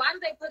 Why do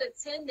they put a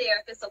 10 there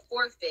if it's a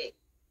forfeit?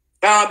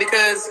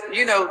 Because,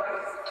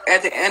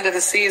 at the end of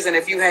the season,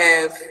 if you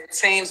have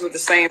teams with the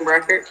same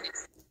record,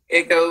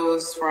 it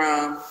goes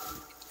from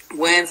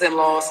wins and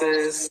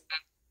losses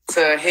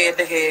to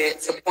head-to-head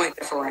to point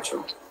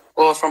differential,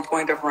 or from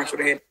point differential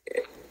to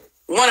head-to-head.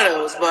 One of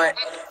those, but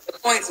the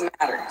points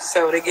matter.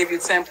 So they give you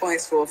 10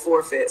 points for a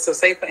forfeit. So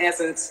say, for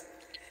instance,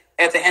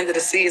 at the end of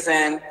the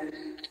season,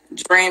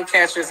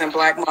 Dreamcatchers and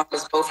Black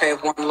Mambas both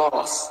have one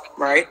loss,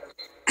 right?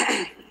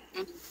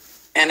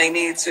 And they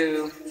need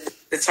to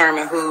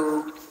determine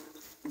who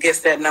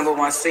gets that number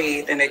 1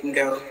 seed, and they can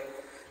go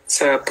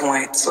to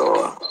points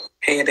or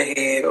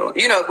head-to-head. Or,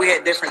 if we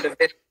had different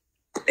divisions,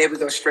 they would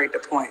go straight to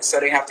points. So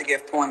they have to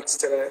give points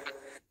to the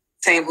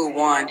team who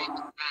won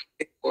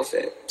the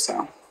forfeit.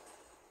 So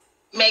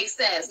makes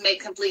sense.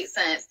 Make complete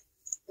sense.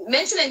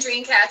 Mentioning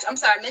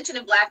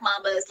Black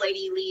Mamba as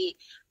Lady Elite.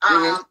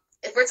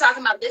 If we're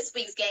talking about this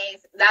week's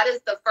games, that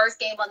is the first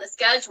game on the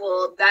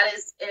schedule. That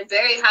is a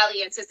very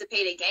highly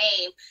anticipated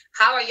game.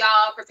 How are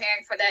y'all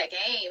preparing for that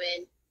game?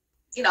 And,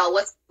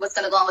 what's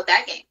going to go on with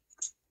that game?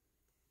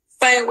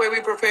 Same way we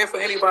prepare for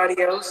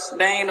anybody else.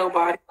 They ain't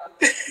nobody.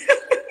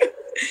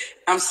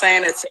 I'm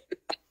saying it.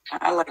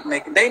 I like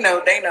making. They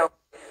know.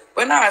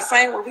 But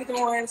same what we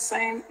doing.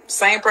 Same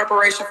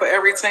preparation for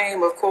every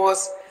team. Of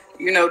course,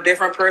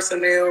 different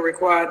personnel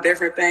require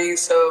different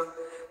things. So,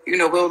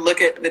 we'll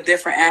look at the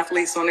different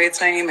athletes on their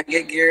team and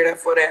get geared up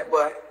for that.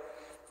 But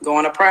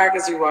going to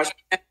practice, we watch.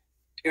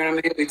 You know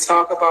what I mean? We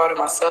talk about it.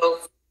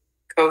 Myself,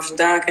 Coach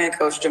Duncan,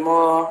 Coach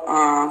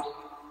Jamal.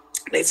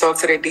 They talk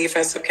to their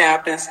defensive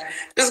captains.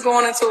 Just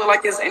going into it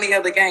like it's any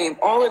other game.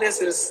 All of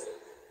this is,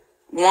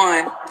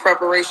 one,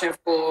 preparation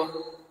for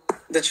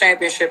the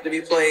championship to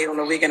be played on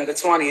the weekend of the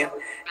 20th,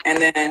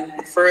 and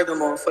then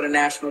furthermore for the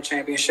national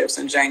championships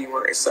in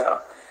January.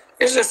 So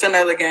it's just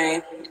another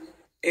game.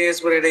 It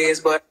is what it is,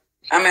 but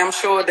I mean, I'm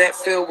sure that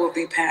field will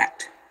be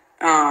packed.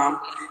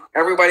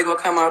 Everybody gonna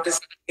come out this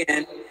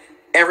weekend.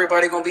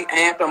 Everybody gonna be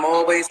amped. I'm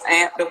always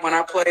amped when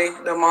I play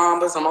the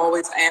Mambas. I'm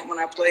always amped when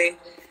I play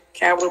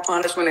Capital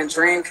Punishment and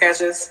Dream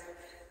Catchers.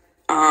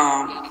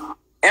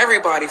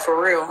 Everybody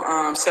for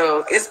real.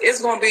 So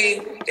it's gonna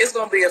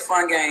be a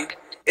fun game.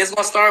 It's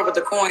gonna start with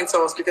the coin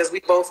toss because we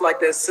both like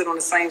to sit on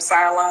the same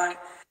sideline.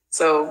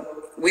 So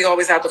we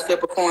always have to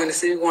flip a coin to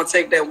see who's gonna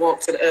take that walk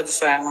to the other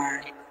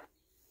sideline.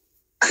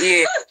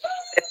 Yeah,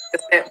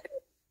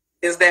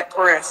 is that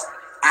press?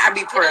 I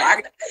be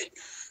pressed.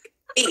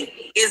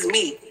 It's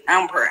me.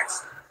 I'm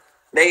pressed.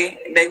 They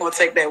gonna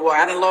take that walk.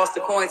 I done lost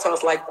the coin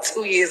toss like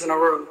 2 years in a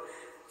row.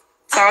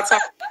 Tata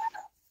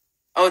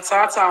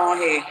on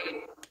here.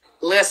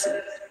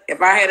 Listen,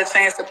 if I had a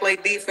chance to play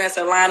defense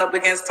and line up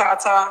against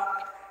Tata,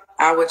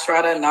 I would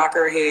try to knock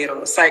her head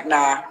off. It's like,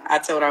 nah, I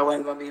told her I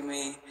wasn't gonna be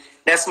mean.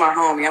 That's my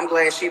homie. I'm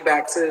glad she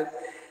back too.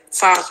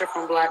 Tasha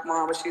from Black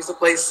Mamba. She used to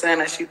play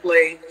center. She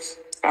plays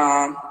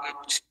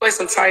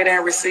some tight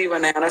end receiver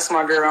now. That's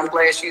my girl. I'm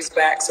glad she's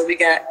back. So we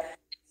got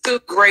two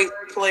great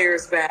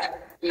players back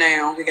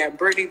now. We got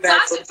Brittany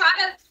back. Tasha, try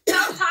to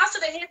tell Tasha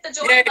to hit the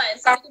join button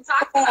so we can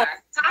talk to her.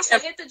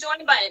 Tasha, hit the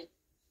join button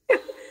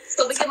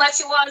so we can let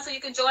you on so you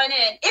can join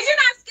in. If you're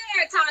not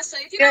scared,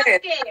 Tasha, if you're not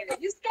scared,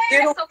 you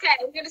scared, it's okay.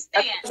 We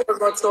understand. She was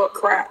going to talk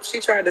crap. She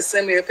tried to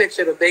send me a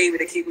picture of the baby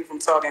to keep me from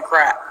talking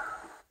crap.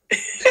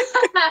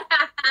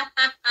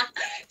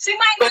 She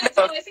might not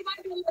do it. She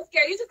might be a little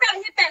scared. You just gotta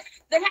hit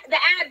the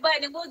add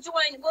button, and we'll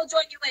join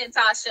you in,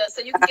 Tasha,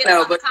 so you can get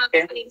on the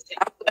conversation.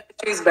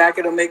 She's back.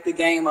 It'll make the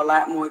game a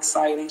lot more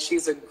exciting.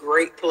 She's a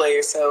great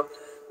player, so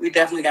we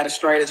definitely got to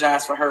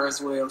strategize for her as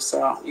well.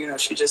 So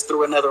she just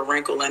threw another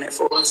wrinkle in it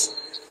for us.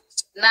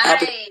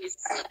 Nice.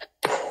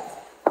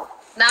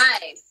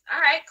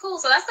 All right, cool.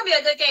 So that's gonna be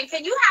a good game.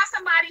 Can you have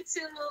somebody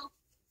to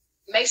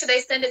make sure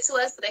they send it to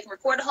us so they can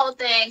record the whole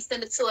thing,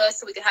 send it to us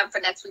so we can have it for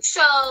next week's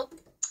show?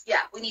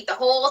 Yeah, we need the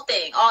whole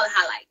thing, all the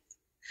highlights.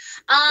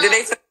 Did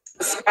they say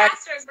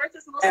Masters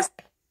versus most?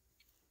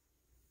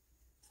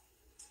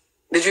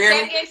 Did you hear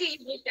me? Again,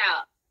 you reached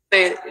out.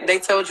 They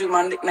told you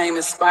my nickname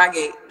is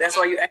Spygate. That's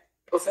why you asked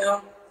for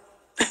film?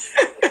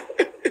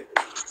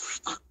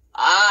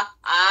 I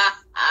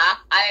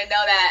didn't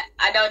know that.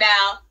 I know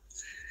now.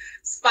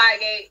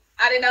 Spygate.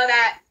 I didn't know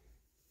that.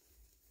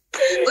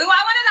 I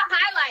wanted the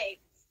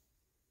highlights.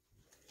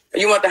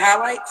 You want the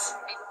highlights?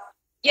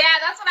 Yeah,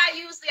 that's what I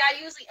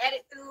usually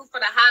edit through for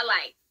the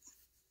highlights.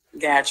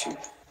 Got you.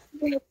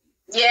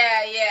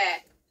 Yeah.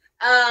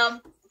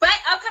 But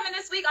upcoming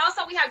this week,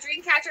 also we have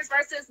Dreamcatchers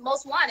versus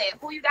Most Wanted.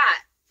 Who you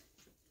got?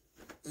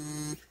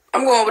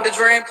 I'm going with the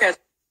Dreamcatchers.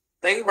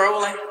 They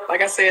rolling.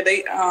 Like I said,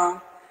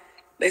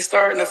 they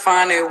starting to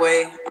find their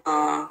way.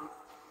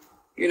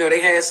 They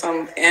had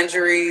some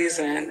injuries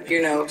and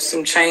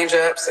some change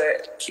ups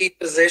at key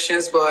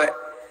positions, but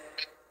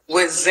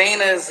with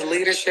Zena's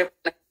leadership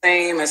in the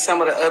team and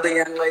some of the other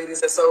young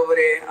ladies that's over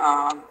there,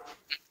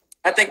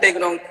 I think they're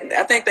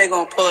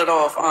gonna pull it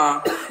off.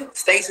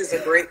 Stacey's a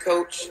great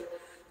coach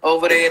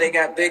over there. They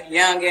got Big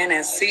Youngin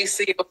and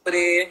CC over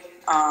there,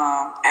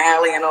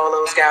 Allie and all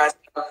those guys.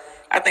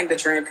 I think the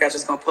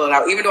Dreamcatchers gonna pull it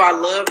out. Even though I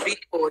love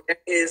B-Boy,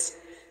 that is,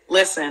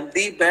 listen,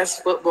 the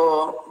best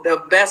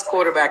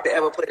quarterback to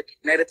ever play.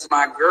 That is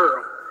my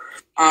girl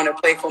to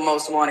play for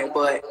Most Wanted,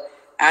 but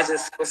I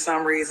just, for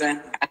some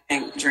reason, I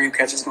think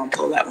Dreamcatcher's gonna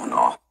pull that one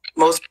off.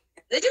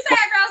 Did you say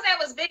that girl's name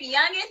was Big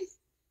Youngin?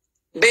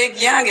 Big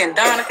Youngin,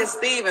 Donica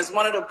Stevens,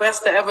 one of the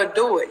best to ever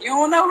do it. You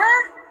don't know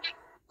her?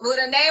 With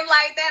a name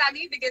like that, I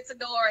need to get to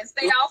know her and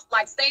stay out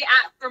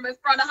from in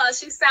front of her.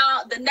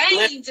 The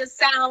name just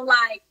sound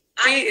like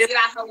I need to get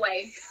out her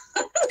way.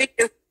 She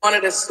is one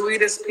of the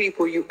sweetest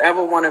people you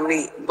ever want to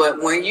meet.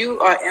 But when you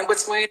are in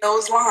between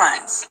those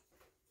lines,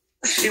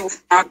 she will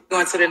not go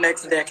into the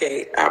next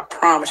decade. I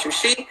promise you.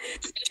 She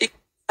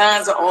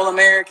tons of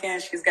All-American.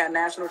 She's got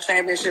national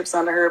championships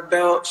under her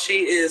belt.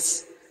 She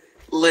is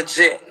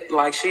legit.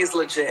 Like, she's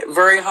legit.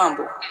 Very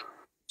humble.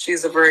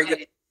 She's a very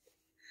good.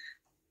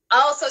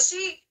 Oh, so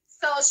she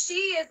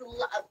is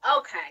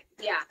okay.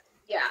 Yeah.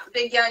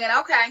 Big Youngin.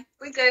 Okay,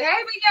 we good.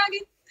 Hey, Big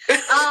Youngin.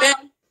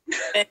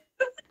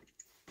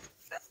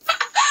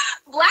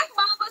 Black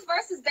Mambas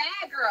versus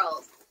Bad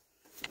Girls.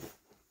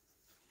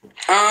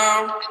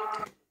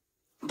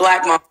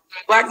 Black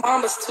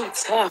Mambas too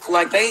tough.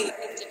 Like they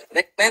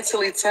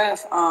mentally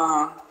tough.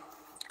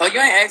 You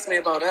ain't asked me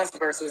about us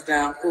versus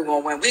them. Who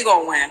gonna win? We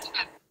gonna win.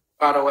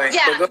 By the way.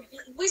 Yeah,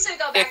 we should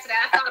go back to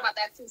that. I thought about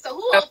that too. So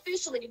who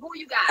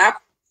you got?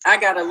 I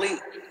got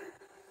Elite.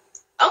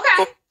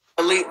 Okay.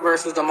 Elite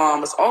versus the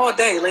Mambas all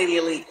day, Lady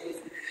Elite.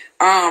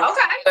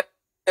 Okay.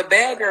 The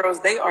Bad Girls,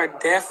 they are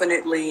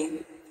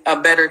definitely a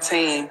better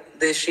team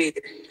this year.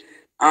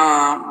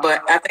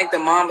 But I think the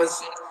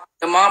Mambas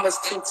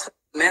too tough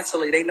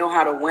mentally. They know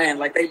how to win.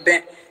 Like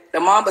the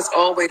Mambas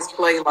always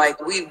play like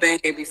we've been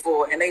here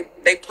before, and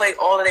they play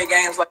all of their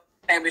games like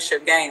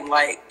championship game.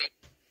 Like,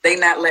 they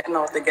not letting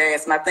off the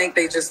gas. And I think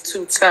they just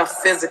too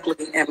tough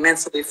physically and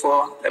mentally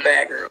for the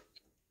bad girl.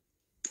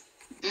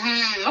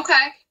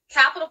 Okay.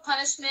 Capital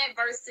Punishment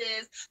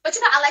versus, but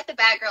I like the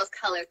bad girls'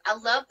 colors. I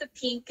love the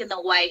pink and the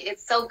white.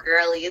 It's so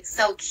girly. It's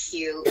so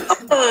cute.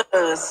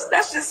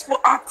 That's just for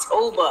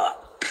October.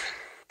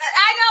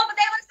 I know, but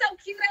they look so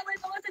cute.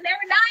 They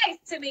were nice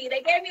to me.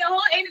 They gave me a whole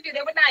interview.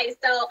 They were nice.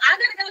 So I'm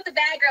going to go with the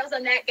bad girls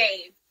on that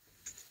game.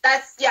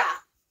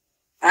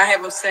 I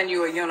have them send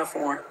you a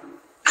uniform.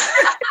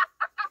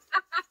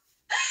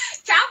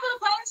 Capital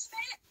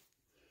Punishment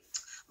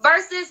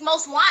versus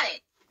Most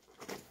Wanted.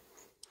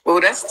 Oh,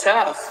 that's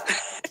tough.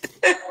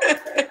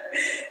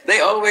 They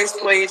always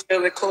play each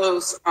other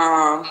close.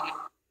 Damn,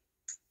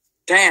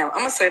 I'm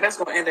going to say that's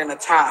going to end in a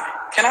tie.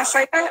 Can I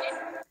say that?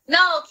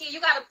 No, Key,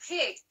 you got to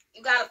pick.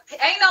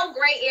 Ain't no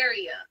gray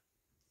area.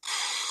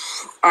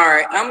 All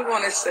right, I'm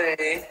going to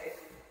say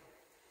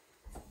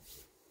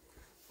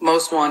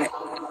Most Wanted.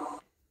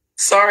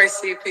 Sorry,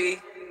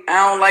 CP.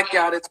 I don't like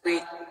y'all this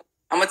week.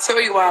 I'm going to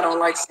tell you why I don't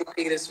like CP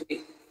this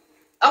week.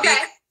 Okay.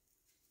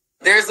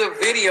 There's a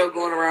video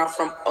going around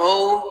from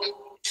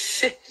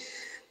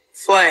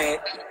Flag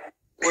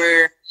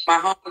where my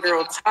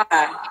homegirl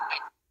Ty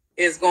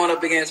is going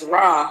up against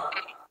Ra,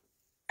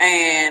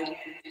 and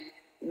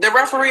the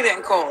referee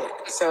didn't call it.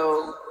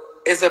 So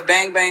it's a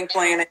bang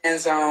play in the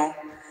end zone.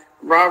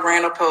 Ra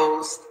ran a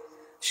post.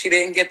 She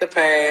didn't get the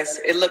pass.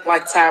 It looked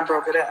like Ty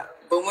broke it up.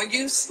 But when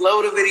you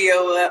slow the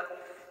video up,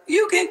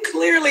 you can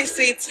clearly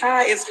see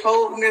Ty is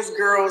holding this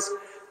girl's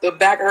the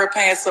back of her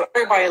pants. So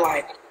everybody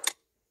like,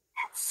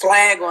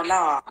 flag or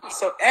nah.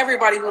 So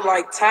everybody who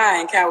like Ty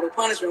and Capital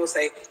Punishment will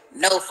say,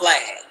 no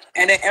flag.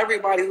 And then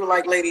everybody who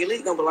like Lady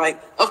Elite gonna be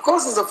like, of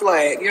course it's a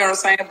flag. You know what I'm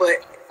saying?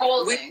 But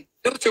holding.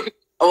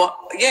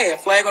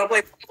 Flag on the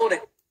play holding.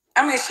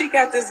 I mean, she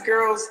got this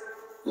girl's,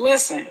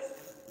 listen,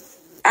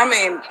 I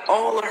mean,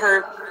 all of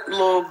her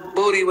little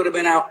booty would have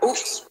been out.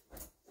 Oops.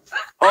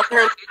 All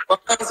her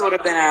buns would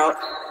have been out.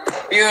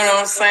 You know what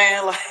I'm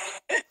saying?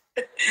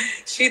 Like,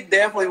 she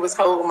definitely was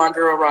holding my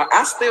girl Rock.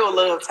 I still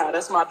love Ty.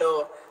 That's my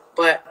dog.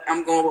 But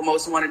I'm going with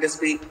Most Wanted this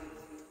week,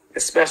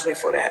 especially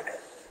for that.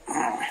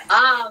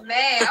 Oh,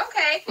 man.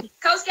 Okay.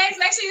 Coach Gates,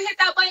 make sure you hit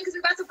that button because we're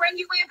about to bring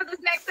you in for this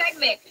next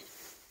segment.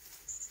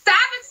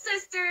 Savage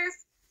Sisters,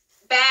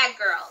 Bad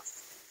Girls.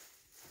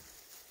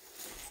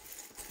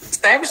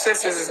 Savage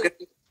Sisters is good.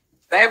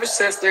 Savage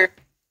Sisters,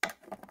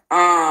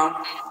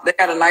 they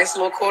got a nice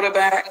little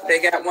quarterback. They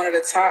got one of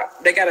the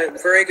top. They got a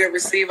very good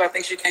receiver. I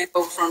think she came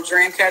over from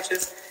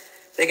Dreamcatchers.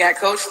 They got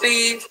Coach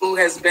Steve, who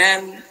has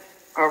been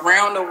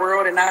around the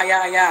world and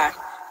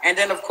And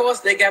then, of course,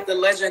 they got the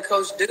legend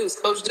Coach Deuce.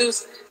 Coach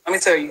Deuce, let me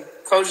tell you,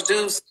 Coach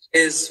Deuce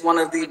is one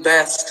of the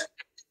best,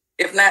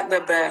 if not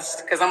the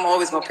best, because I'm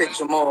always going to pick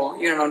Jamal.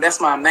 You know,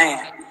 that's my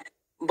man.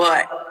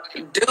 But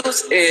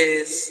Deuce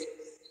is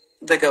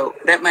the GOAT.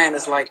 That man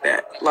is like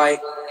that.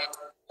 Like,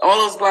 all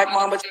those Black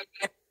Mamba,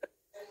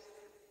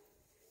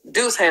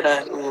 Deuce had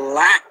a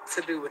lot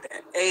to do with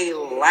that. A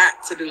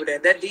lot to do with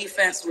that. That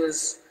defense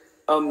was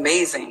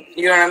amazing.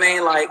 You know what I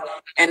mean? Like,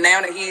 and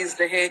now that he's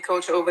the head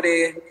coach over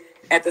there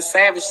at the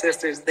Savage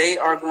Sisters, they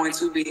are going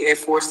to be a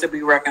force to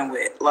be reckoned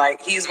with.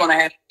 Like, he's going to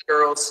have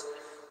girls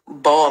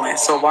balling.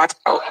 So watch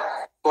out,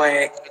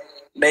 Flag.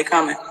 They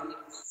coming.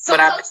 So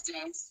Coach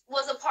Deuce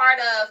was a part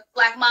of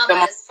Black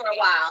Mambas for a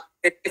while.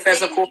 Then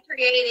he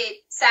created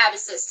Savage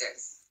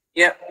Sisters.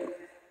 Yep.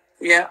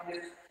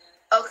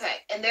 Okay,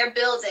 and they're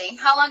building.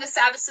 How long has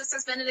Savage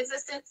Sisters been in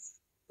existence?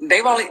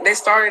 They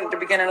started at the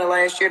beginning of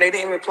last year. They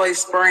didn't even play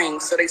spring,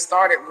 so they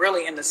started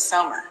really in the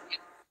summer.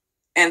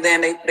 And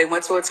then they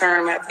went to a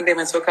tournament. I think they've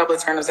been to a couple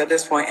of tournaments at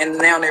this point, and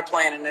now they're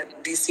playing in the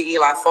DC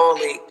Eli Fall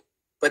League.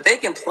 But they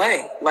can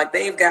play. Like,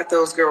 they've got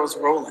those girls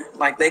rolling.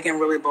 Like, they can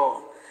really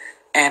ball.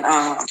 And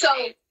wow.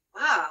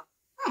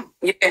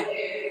 Yeah.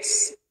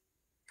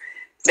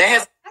 That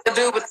has to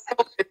do with the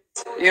coaches.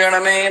 You know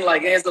what I mean?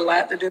 Like, it has a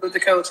lot to do with the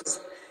coaches.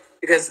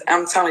 Because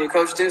I'm telling you,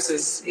 Coach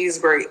Deuce he's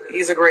great.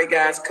 He's a great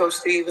guy. Coach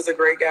Steve is a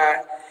great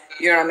guy.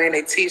 You know what I mean?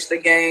 They teach the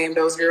game.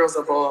 Those girls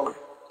are balling.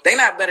 They're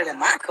not better than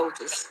my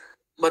coaches,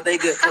 but they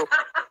good coaches.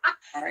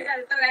 All right. You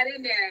gotta throw that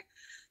in there.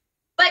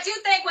 But you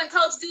think when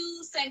Coach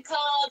Deuce and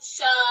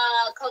Coach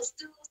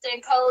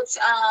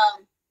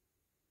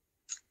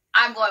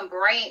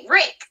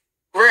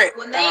Rick.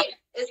 When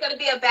it's going to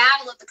be a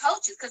battle of the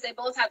coaches because they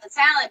both have the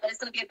talent, but it's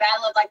going to be a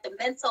battle of like the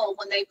mental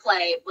when they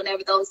play.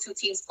 Whenever those two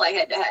teams play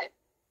head to head.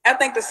 I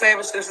think the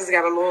Savage Sisters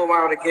got a little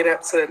while to get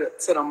up to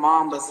the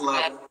Mambas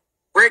level.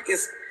 Rick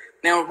is,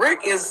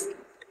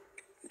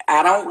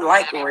 I don't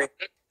like Rick,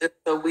 just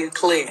so we're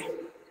clear.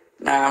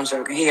 Nah, I'm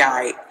joking. He all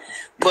right.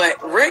 But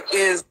Rick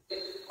is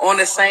on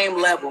the same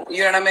level. You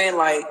know what I mean?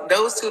 Like,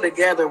 those two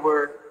together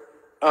were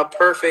a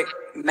perfect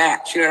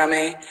match. You know what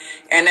I mean?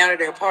 And now that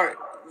they're apart,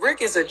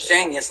 Rick is a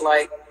genius.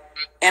 Like,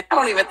 and I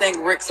don't even think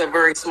Rick's a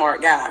very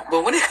smart guy.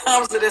 But when it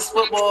comes to this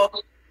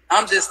football,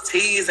 I'm just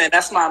teasing.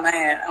 That's my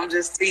man. I'm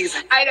just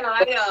teasing. I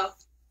know.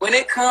 When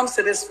it comes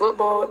to this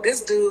football,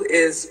 this dude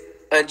is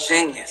a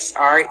genius.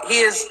 All right.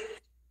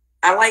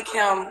 I like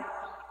him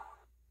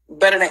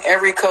better than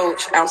every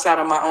coach outside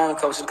of my own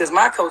coaches, because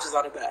my coaches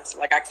are the best.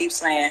 Like I keep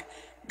saying,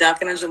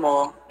 Duncan and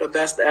Jamal, the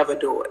best to ever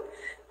do it.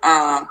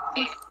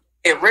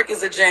 And Rick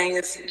is a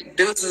genius.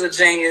 Deuce is a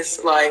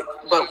genius. Like,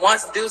 but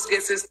once Deuce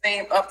gets his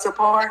team up to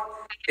par,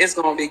 it's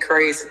gonna be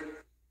crazy.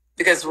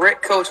 Because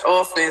Rick coached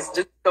offense,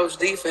 Deuce coached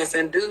defense,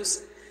 and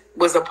Deuce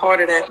was a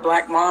part of that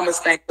Black Mambas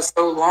thing for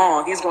so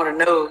long. He's gonna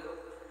know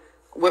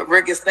what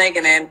Rick is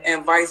thinking,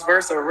 and vice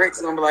versa.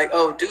 Rick's gonna be like,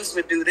 "Oh, Deuce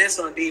would do this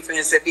on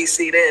defense if he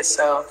see this."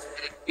 So,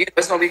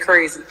 it's gonna be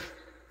crazy.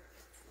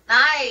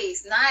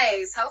 Nice.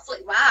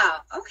 Hopefully,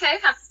 wow. Okay,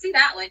 have to see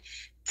that one.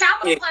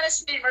 Capital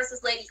Punishment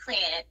versus Lady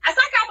Clan. I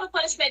saw Capital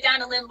Punishment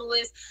down in Lynn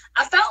Lewis.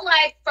 I felt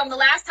like from the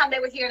last time they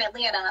were here in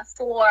Atlanta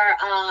for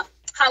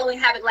Halloween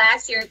Havoc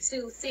last year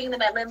to seeing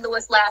them at Lynn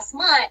Lewis last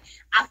month,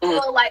 I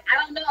feel like, I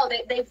don't know,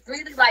 they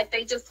really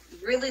they just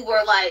really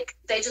were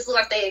they just look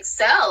like they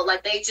excel.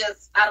 Like they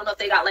just, I don't know if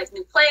they got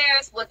new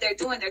players, what they're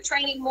doing, they're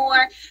training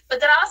more. But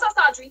then I also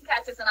saw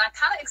Dreamcatchers, and I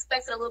kind of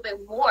expected a little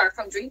bit more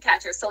from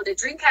Dreamcatchers. So did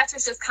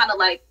Dreamcatchers just kind of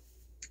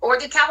or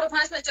did Capital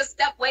Punishment just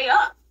step way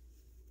up?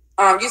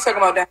 You talking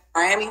about down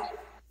in Miami?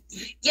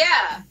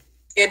 Yeah.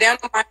 Yeah, down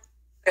in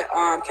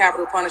Miami,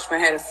 Capital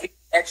Punishment had a few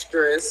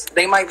extras.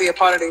 They might be a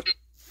part of the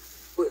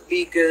would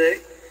be good.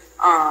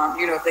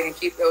 If they can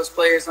keep those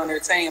players on their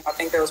team. I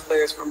think those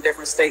players from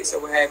different states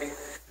or what have you.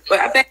 But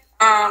I think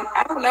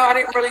I don't know. I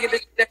didn't really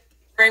get the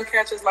dream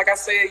catchers. Like I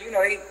said,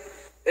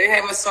 they're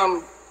having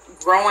some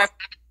growing,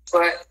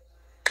 but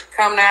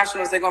come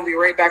nationals, they're gonna be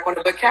right back on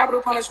it. But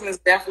Capital Punishment is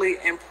definitely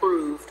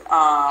improved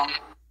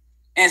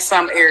in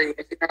some areas.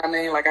 You know what I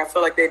mean? Like I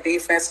feel like their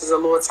defense is a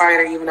little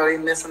tighter, even though they're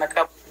missing a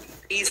couple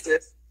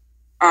pieces.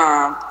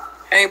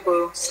 Hey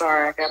boo,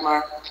 sorry, I got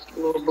my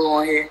little boo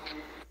on here.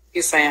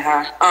 He's saying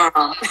hi.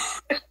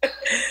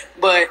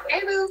 But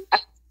hey boo.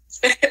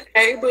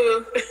 Hey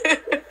boo.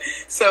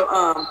 So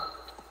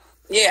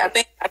I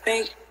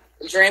think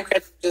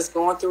Dreamcatcher just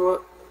going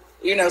through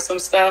some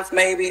stuff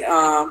maybe.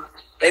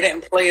 They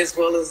didn't play as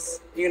well as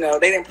they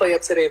didn't play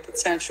up to their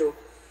potential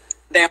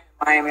down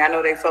in Miami. I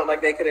know they felt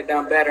like they could have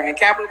done better. And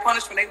Capital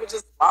Punishment, they were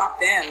just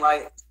locked in.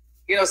 Like,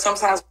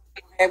 sometimes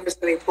when you have this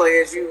many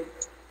players, you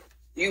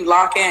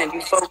lock in, you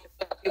focus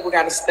up, people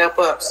got to step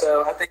up.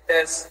 So I think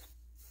that's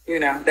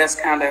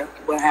kind of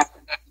what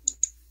happened.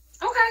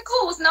 Okay,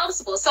 cool. It's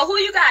noticeable. So who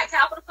you got?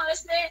 Capital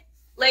Punishment,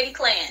 Lady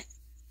Clan?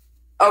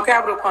 Oh,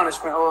 Capital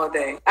Punishment all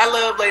day. I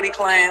love Lady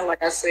Clan.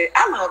 Like I said,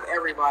 I love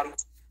everybody.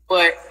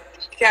 But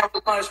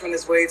Capital Punishment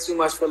is way too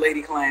much for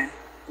Lady Clan.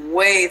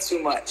 Way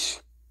too much.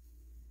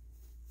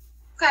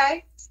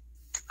 Okay.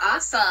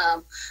 Awesome.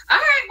 All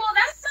right. Well,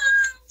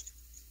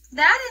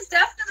 that is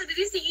definitely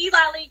the DC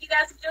Eli League. You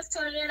guys have just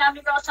tuned in. I'm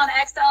your girl, Shauna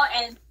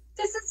XL, and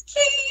this is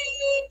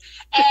Key.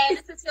 And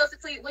this is Heels to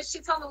Cleat, which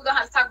she told me we're going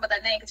to have to talk about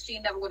that name because she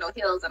never wore no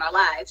heels in our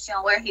lives. She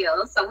don't wear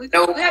heels. So we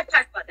have to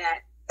talk about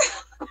that.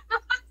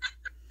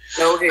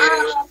 No heels.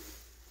 We're going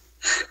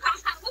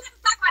to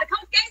talk about it.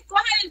 Coach Gates, go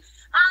ahead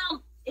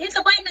and hit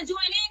the button and join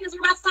in because we're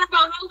about to talk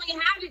about Halloween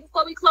Havoc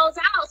before we close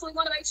out. So we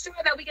want to make sure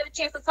that we get a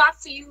chance to talk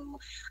to you,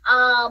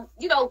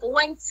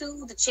 going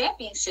to the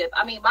championship.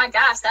 I mean, my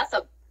gosh,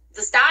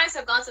 the Stars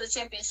have gone to the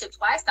championship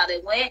twice now.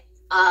 They went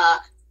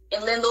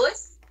in Lynn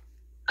Lewis.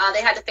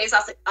 They had to face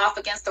off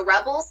against the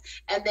Rebels,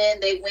 and then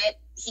they went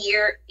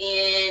here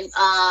and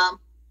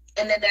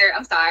then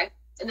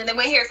they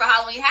went here for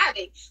Halloween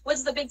Havoc, which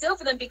is a big deal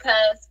for them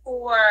because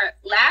for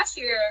last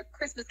year,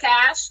 Christmas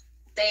Cash,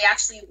 they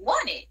actually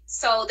won it.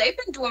 So they've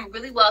been doing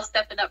really well,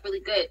 stepping up really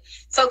good.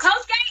 So Coach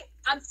Gates,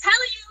 I'm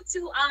telling you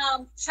to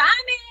chime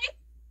in.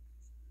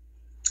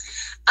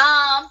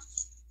 I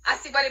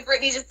see what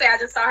Brittany just said. I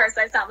just saw her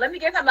say something. Let me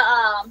give him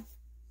a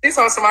She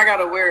saw somebody got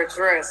to wear a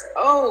dress.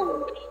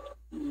 Oh,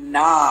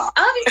 nah.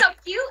 Oh, he's so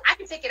cute. I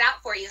can pick it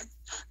out for you.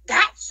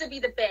 That should be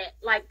the bet.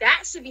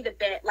 That should be the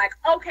bet.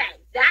 Okay,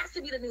 that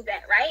should be the new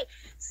bet, right?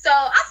 So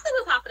I'll still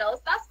with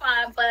Papados. That's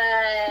fine,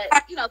 but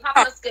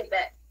Papados is a good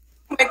bet.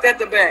 Make that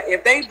the bet.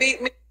 If they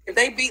beat me, if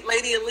they beat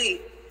Lady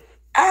Elite,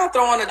 I'll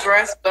throw on a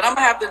dress, but I'm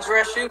gonna have to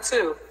dress you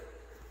too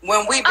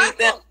when we beat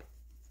them.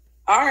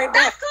 All right,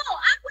 that's cool.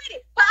 I'm with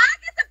it. But I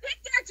get to pick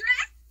their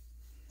dress.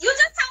 You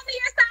just tell me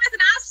your size,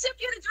 and I'll ship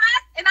you the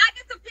dress, and I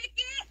get to pick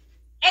it,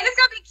 and it's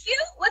gonna be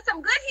cute with some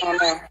good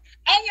heels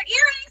and your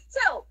earrings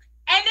too.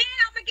 And then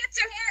I'm gonna get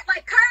your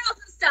hair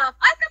curls and stuff.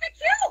 It's gonna be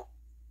cute.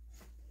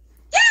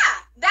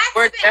 Yeah, that's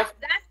the bet.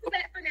 That's the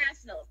bet for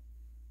nationals.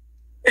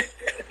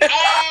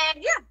 And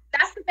yeah,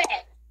 that's the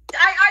bet.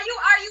 Are you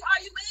in?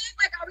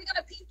 Are we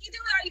gonna pinky do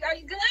it? Are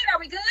you good? Are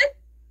we good?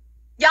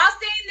 Y'all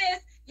seen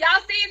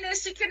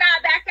this? She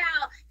cannot back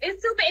out.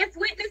 It's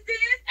witnesses.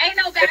 Ain't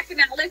no backing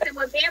out. Listen,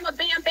 with Bama,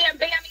 bam, bam,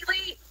 bam,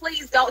 Elite,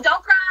 please don't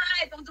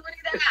cry. Don't do any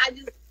of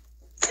that.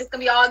 It's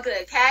gonna be all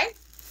good, okay?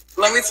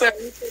 Let me tell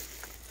you,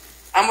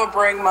 I'm gonna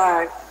bring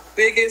my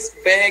biggest,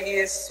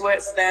 baggiest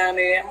sweats down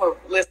there. I'm gonna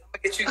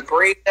get you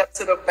braided up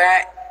to the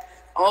back.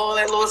 All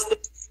that little stuff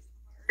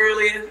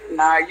earlier.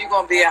 Nah, you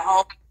gonna be at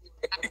home.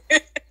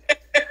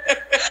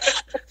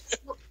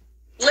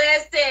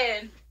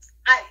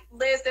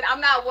 Listen, I'm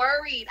not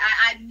worried.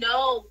 I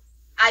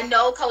I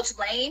know Coach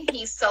Lane,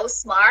 he's so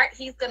smart.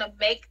 He's gonna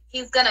make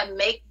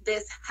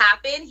this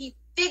happen. He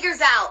figures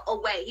out a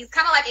way. He's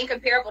kind of like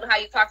incomparable to how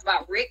you talked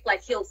about Rick.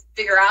 Like he'll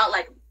figure out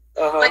like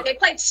they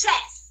play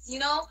chess, you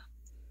know?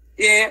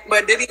 Yeah,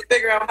 but did he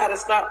figure out how to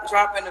stop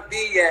dropping the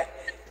B yet?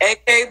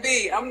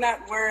 AKB, I'm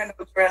not wearing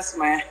a dress,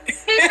 man. He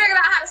figured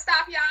out how to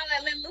stop y'all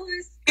at Lynn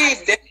Lewis. He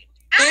did.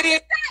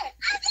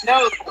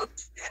 No,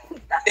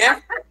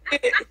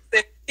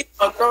 definitely.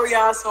 I'll throw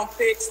y'all some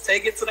pics,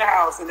 take it to the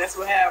house, and that's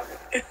what happened.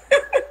 All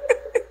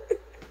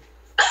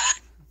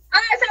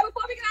right, so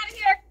before we get out of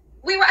here,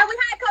 we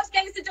had Coach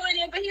Gaines to join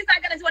in, but he's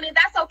not going to join in.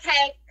 That's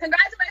okay.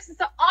 Congratulations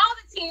to all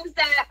the teams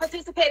that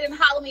participated in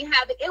Halloween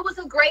Havoc. It was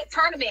a great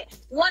tournament.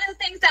 One of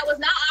the things that was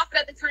not offered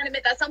at the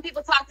tournament that some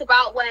people talked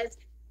about was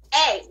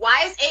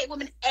why is 8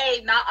 Women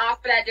A not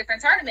offered at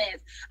different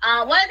tournaments?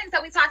 One of the things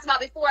that we talked about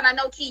before, and I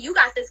know, Key, you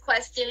got this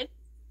question,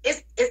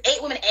 is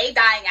 8 Women A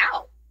dying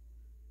out?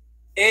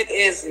 It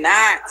is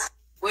not.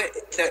 What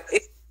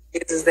it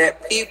is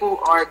that people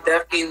are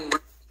definitely,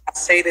 I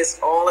say this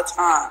all the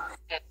time.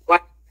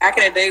 Like back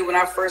in the day when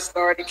I first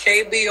started,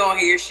 KB on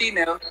here, she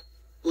know,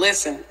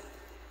 listen,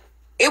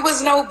 it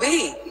was no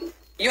B.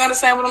 You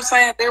understand what I'm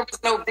saying? There was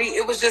no B.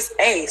 It was just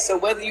A. So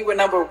whether you were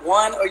number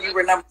 1 or you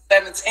were number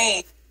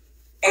 17,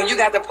 and you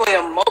got to play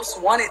a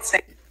most wanted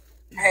team,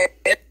 had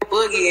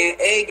Boogie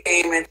and A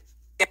Game and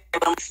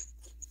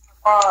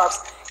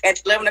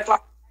at 11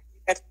 o'clock, you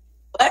got your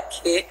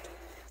butt kicked,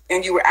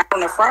 and you were out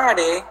on a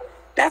Friday.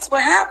 That's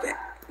what happened.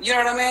 You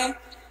know what I mean?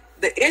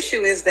 The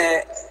issue is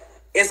that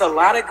it's a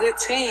lot of good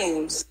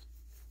teams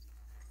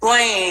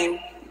playing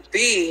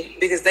B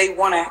because they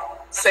want to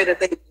say that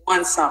they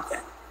won something.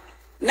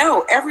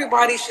 No,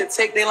 everybody should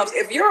take their lumps.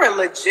 If you're a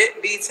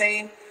legit B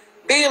team,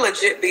 be a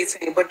legit B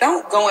team, but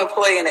don't go and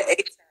play in the A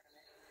tournament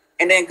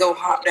and then go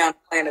hop down and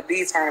play in the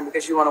B tournament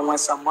because you want to win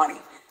some money.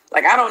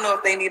 Like, I don't know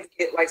if they need to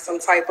get like some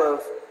type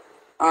of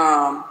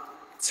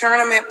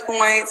tournament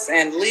points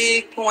and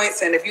league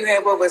points. And if you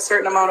have over a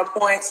certain amount of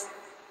points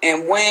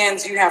and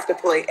wins, you have to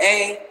play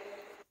A.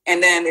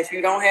 And then if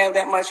you don't have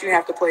that much, you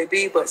have to play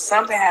B. But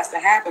something has to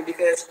happen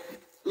because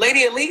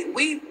Lady Elite,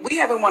 we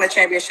haven't won a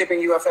championship in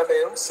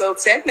UFFL. So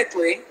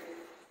technically,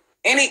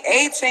 any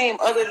A team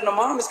other than the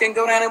Mamas can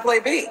go down and play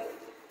B.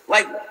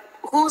 Like,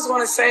 who's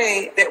going to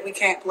say that we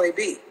can't play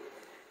B?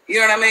 You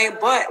know what I mean?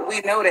 But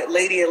we know that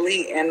Lady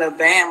Elite and the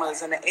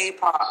Bamas and the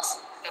APOCs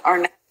are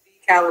not B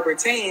caliber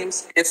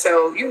teams. And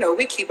so, you know,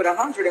 we keep it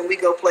 100 and we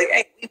go play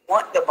A. We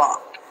want the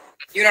bump.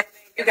 You know what I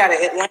mean? You got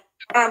an Atlanta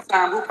Prime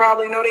Time who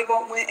probably know they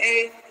won't win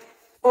A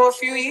for a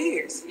few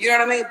years. You know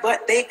what I mean?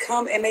 But they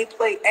come and they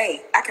play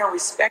A. I can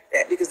respect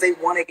that because they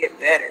want to get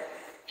better.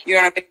 You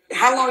know what I mean?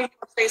 How long are you going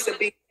to face a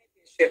B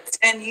championship?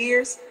 10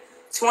 years?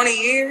 20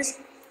 years?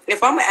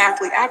 If I'm an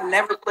athlete, I've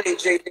never played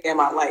JV in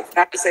my life.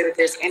 Not to say that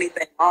there's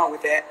anything wrong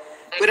with that.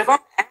 But if I'm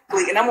an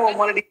athlete and I'm on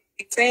one of these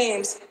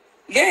teams,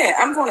 yeah,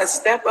 I'm going to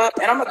step up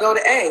and I'm going to go to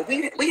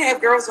A. We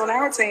have girls on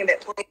our team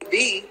that play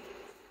B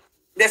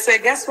that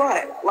say, guess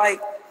what?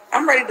 Like,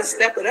 I'm ready to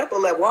step it up a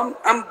level.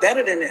 I'm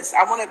better than this.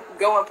 I want to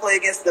go and play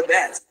against the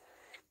best.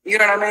 You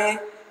know what I mean?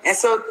 And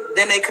so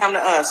then they come to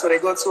us, or they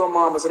go to a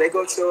Mamas, or they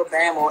go to a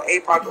BAM or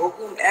APOC or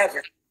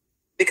whomever.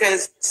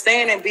 Because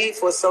staying in B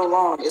for so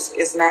long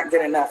is not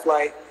good enough.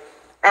 Like,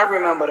 I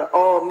remember the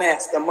All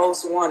Mets, the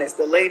Most Wanted,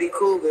 the Lady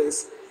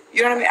Cougars.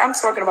 You know what I mean? I'm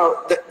talking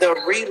about the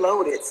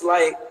Reloadeds,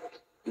 like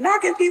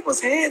knocking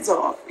people's heads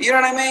off. You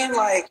know what I mean?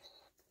 Like,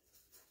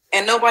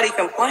 and nobody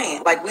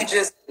complained. Like, we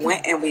just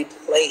went and we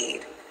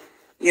played.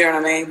 You know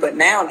what I mean? But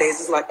nowadays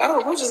it's like,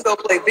 oh, we'll just go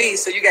play B.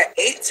 So you got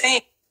 8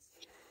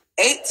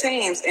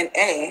 teams in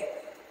A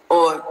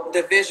or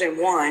Division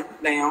 1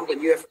 now, the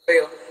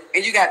UFL,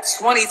 and you got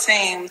 20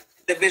 teams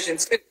in Division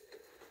 2.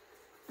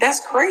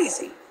 That's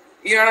crazy.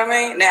 You know what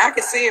I mean? Now I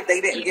could see if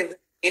they didn't give them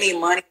any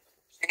money for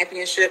the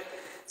championship,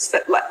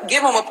 like,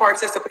 give them a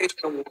participation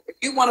award. If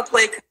you want to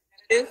play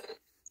competitive,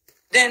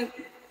 then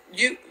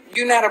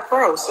you're not a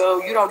pro,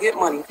 so you don't get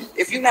money.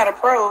 If you're not a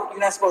pro, you're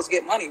not supposed to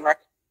get money, right?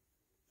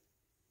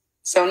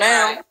 So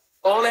now,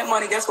 all that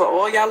money, guess what?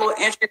 All y'all little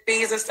entry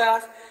fees and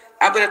stuff,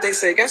 I bet if they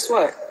say, guess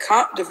what?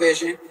 Comp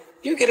division,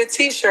 you get a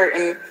T-shirt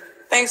and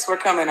thanks for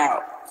coming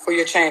out for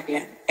your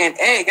champion. And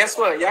A, guess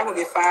what? Y'all gonna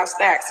get 5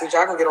 stacks. So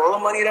y'all gonna get all the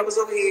money that was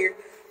over here,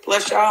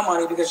 plus y'all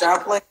money because y'all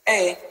play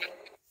A.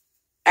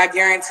 I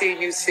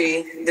guarantee you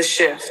see the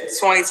shift.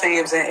 20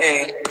 teams in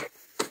A,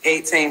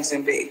 8 teams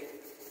in B.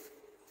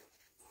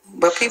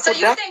 But people So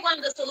you think one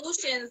of the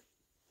solutions,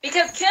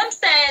 because Kim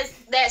says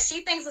that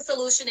she thinks the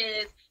solution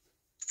is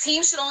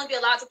teams should only be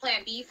allowed to play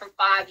in B for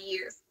 5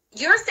 years.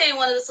 You're saying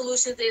one of the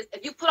solutions is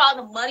if you put all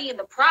the money in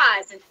the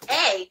prize in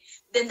A,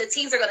 then the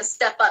teams are going to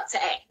step up to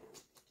A.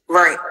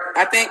 Right.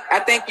 I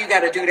think you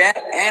got to do that,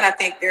 and I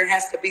think there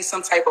has to be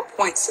some type of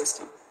point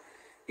system.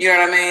 You know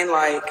what I mean?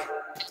 Like,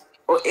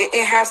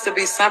 it has to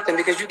be something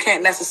because you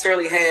can't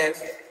necessarily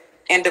have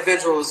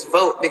individuals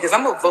vote because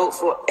I'm gonna vote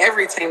for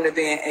every team to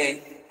be in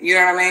A. You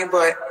know what I mean?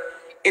 But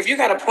if you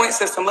got a point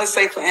system, let's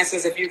say for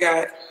instance, if you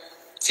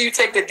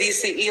take the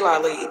DC Eli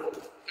League.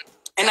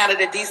 And out of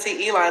the DC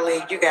Eli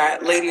League, you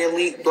got Lady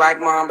Elite, Black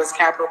Mambas,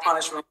 Capital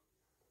Punishment,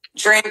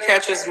 Dream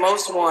Catchers,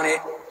 Most Wanted.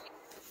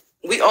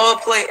 We all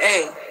play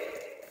A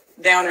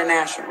down in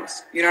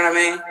Nationals. You know what I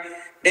mean?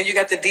 Then you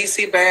got the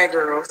DC Bad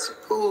Girls,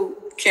 who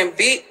can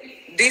beat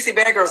DC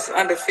Bad Girls is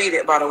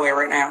undefeated, by the way,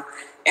 right now.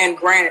 And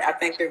granted, I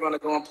think they're going to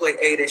go and play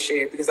A this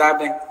year because I've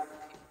been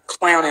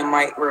clowning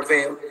Mike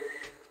Revelle.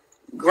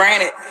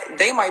 Granted,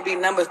 they might be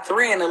number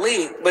 3 in the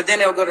league, but then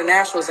they'll go to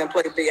Nationals and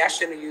play B. I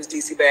shouldn't have used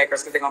DC Bad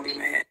Girls because they're going to be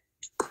mad.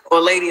 Or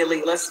Lady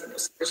Elite. Let's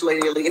switch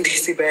Lady Elite and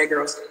DC Bad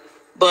Girls.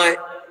 But,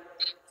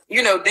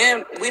 you know,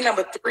 then we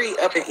number 3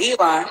 up in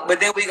Eli, but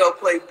then we go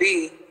play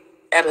B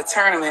at a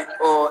tournament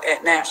or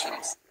at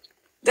Nationals.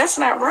 That's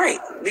not right.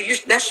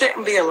 That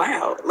shouldn't be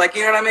allowed. Like,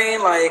 you know what I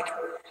mean? Like,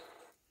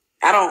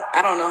 I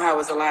don't know how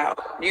it's allowed.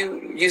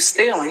 You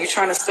stealing. You're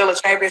trying to steal a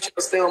championship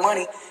or steal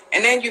money.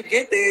 And then you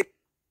get the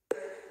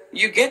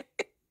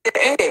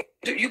egg.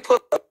 You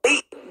put a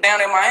lead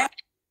down in Miami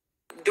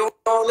doing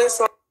all this.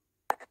 So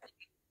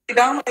the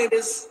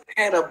Dominators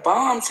had a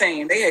bomb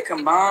team. They had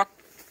combined.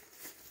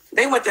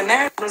 They went to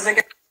Nationals and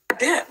got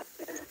dip.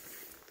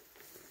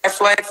 At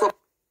flag football.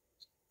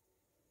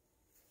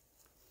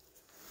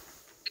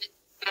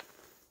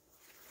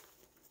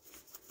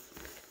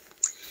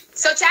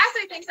 So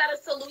Chastity thinks that a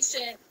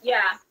solution,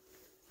 yeah.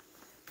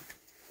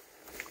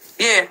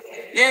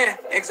 Yeah,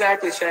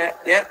 exactly, Chat.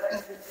 Yep.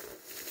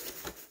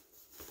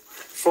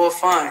 For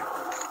fun.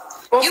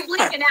 You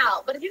bleeping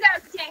out, but if you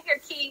guys can't hear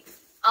Keith,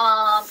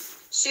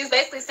 she's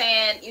basically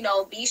saying, you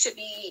know, B should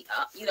be,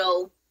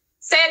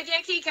 say it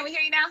again, Keith. Can we hear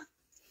you now?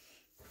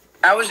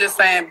 I was just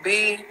saying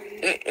B,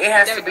 it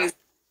has to be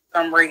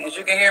some ratings.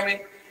 You can hear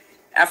me?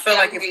 I feel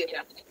like if you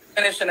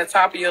finish in the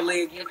top of your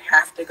league, you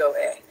have to go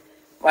A.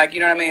 Like,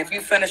 you know what I mean? If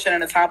you finish in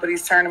the top of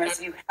these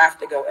tournaments, you have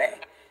to go A.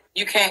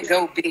 You can't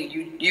go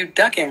B. You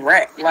duck and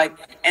wreck. Like,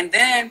 and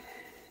then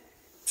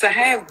to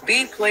have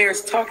B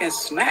players talking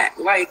smack,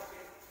 like,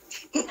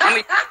 I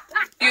mean,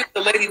 use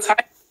the Lady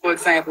Tiger, for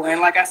example,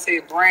 and like I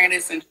said,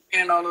 Brandis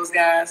and all those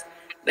guys,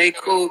 they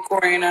cool,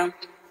 Corey and them.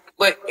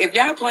 But if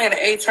y'all playing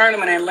the A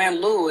tournament in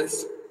Len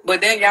Lewis, but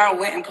then y'all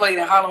went and played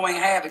in Halloween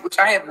Havoc, which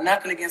I have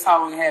nothing against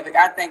Halloween Havoc.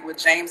 I think what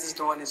James is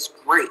doing is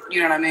great.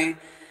 You know what I mean?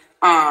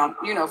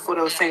 For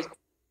those things.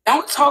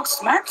 Don't talk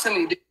smack to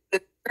me.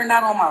 You're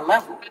not on my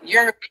level.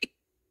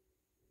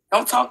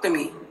 Don't talk to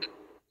me.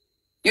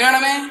 You know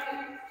what I mean?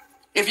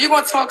 If you're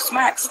going to talk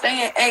smack,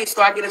 stay in A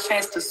so I get a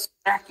chance to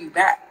smack you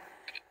back.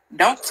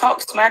 Don't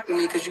talk smack to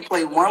me because you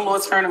play one little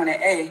tournament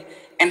in A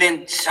and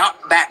then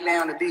jump back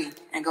down to B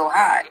and go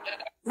hide.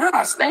 No,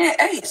 stay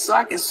in A so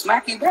I can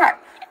smack you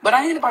back. But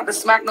I ain't about to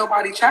smack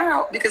nobody's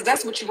child because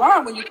that's what you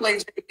are when you play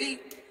JB.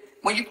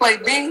 When you play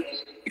B,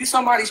 you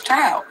somebody's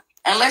child.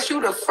 Unless you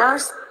in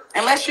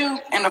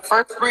the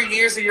first 3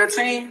 years of your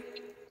team,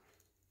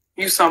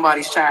 you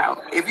somebody's child.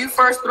 If you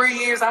first 3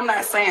 years, I'm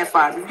not saying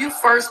 5. If you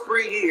first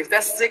 3 years,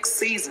 that's 6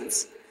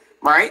 seasons,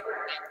 right?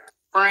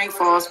 Spring,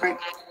 fall, spring.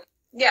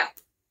 Yeah.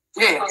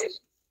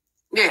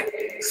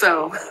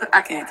 So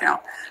I can't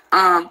count.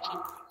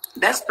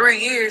 That's 3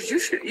 years.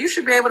 You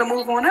should be able to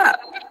move on up.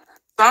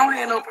 So I don't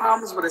have no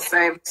problems with the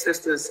Savage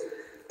Sisters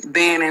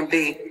being in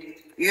B.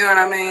 You know what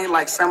I mean?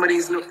 Like some of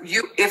these,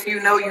 if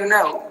you know,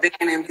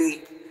 being in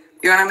B.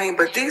 You know what I mean?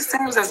 But these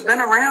teams that's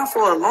been around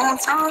for a long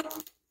time,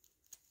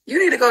 you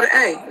need to go to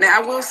A. Now,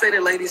 I will say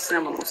the Lady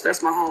Seminoles.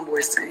 That's my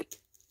homeboys team.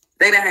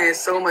 They done had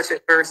so much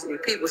adversity.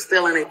 People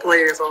stealing their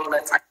players, all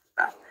that type of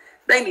stuff.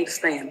 They need to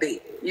stay in B.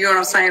 You know what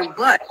I'm saying?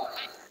 But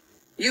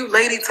you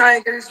Lady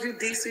Tigers, you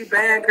DC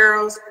Bad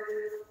Girls,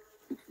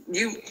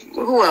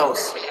 who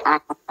else?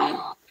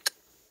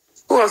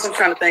 Who else I'm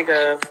trying to think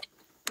of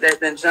that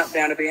then jumped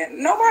down to B?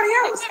 Nobody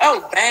else.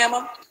 Oh,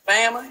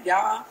 Bama,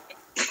 y'all.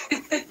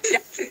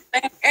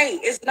 Hey,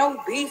 it's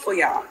no B for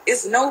y'all.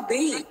 It's no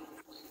B.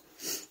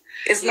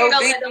 It's no B. You're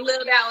gonna let them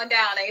live that one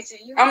down, ain't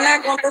you? I'm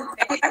not gonna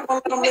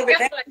let them live it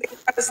down. They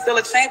tried to steal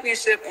a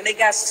championship and they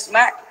got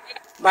smacked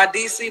by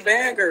DC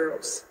Bad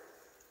Girls.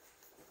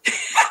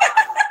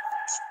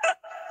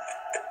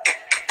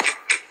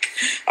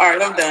 All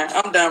right, I'm done.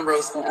 I'm done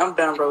roasting.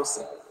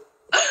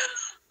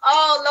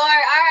 Oh, Lord.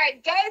 All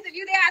right. Gaze, if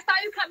you there, I saw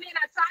you come in.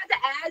 I tried to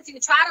ask you,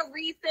 try to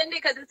resend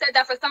it because it said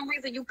that for some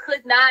reason you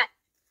could not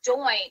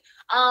join.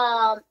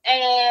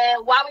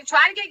 And while we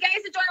try to get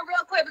Gaze to join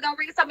real quick, we're going to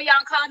read some of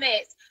y'all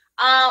comments.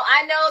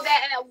 I know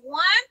that at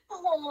one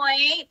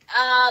point,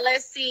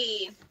 let's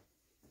see.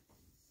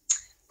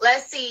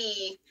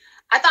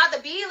 I thought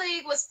the B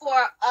League was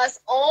for us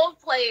old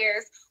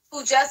players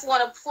who just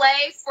want to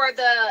play for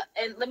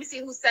and let me see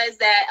who says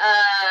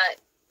that,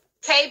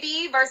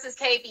 KB versus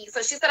KB.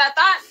 So she said, I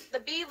thought the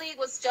B League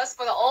was just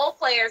for the old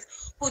players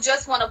who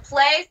just want to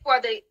play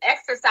for the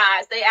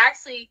exercise. They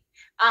actually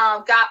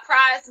got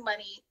prize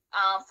money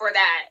for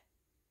that.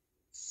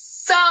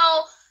 So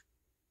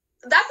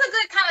that's a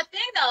good kind of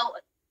thing, though,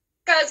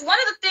 because one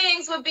of the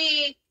things would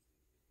be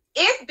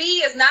if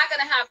B is not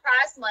going to have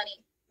prize money,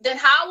 then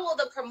how will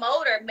the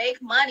promoter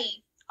make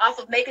money off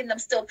of making them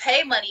still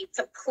pay money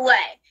to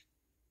play?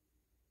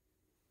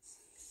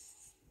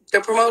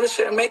 The promoter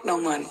shouldn't make no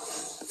money.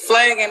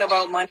 Flag ain't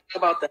about money, it's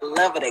about the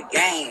love of the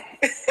game.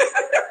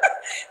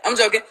 I'm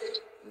joking.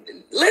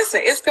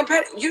 Listen, it's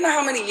competitive. You know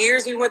how many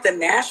years we went to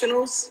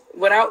nationals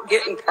without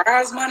getting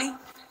prize money?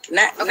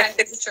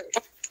 This is true.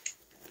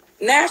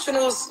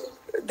 Nationals,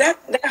 that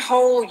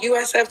whole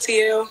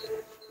USFTL,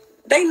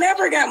 they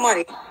never got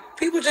money.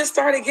 People just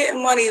started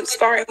getting money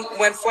starting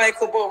when Flag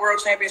Football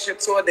World Championship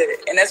Tour did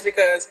it. And that's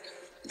because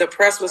the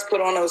press was put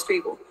on those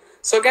people.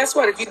 So guess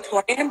what? If you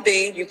playing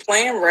B, you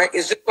playing rec,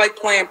 it's just like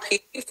playing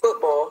Pee Wee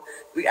football.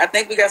 I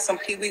think we got some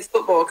Pee Wee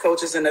football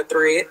coaches in the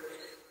thread.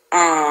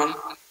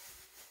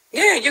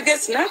 Yeah, you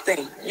get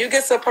nothing. You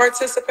get a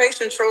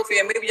participation trophy,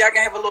 and maybe y'all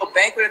can have a little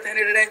banquet at the end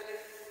of the day.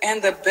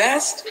 And the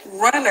best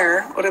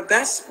runner or the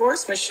best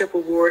sportsmanship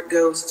award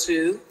goes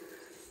to,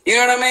 you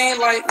know what I mean?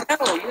 Like,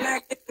 no, you're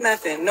not getting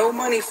nothing. No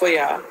money for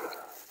y'all.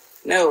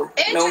 No,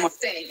 no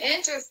money.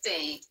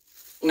 Interesting.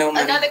 No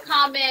money. Another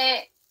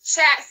comment.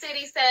 Chat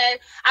City said,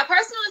 I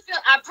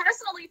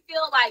personally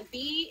feel like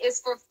B is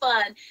for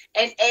fun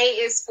and A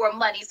is for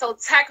money. So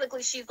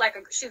technically, she's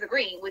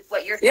agreeing with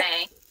what you're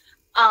saying.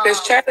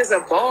 Because Chat is a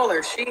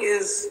baller.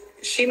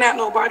 She not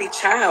nobody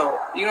child.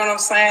 You know what I'm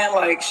saying?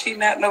 Like, she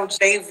not no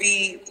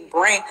JV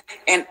brain.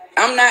 And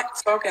I'm not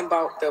talking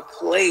about the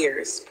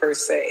players per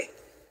se,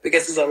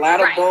 because there's a lot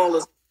of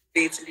ballers.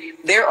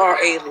 There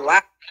are a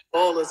lot of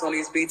ballers on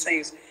these B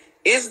teams.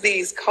 It's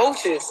these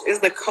coaches. It's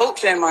the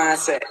coaching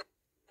mindset.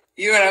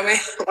 You know what I mean?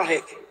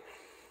 Like,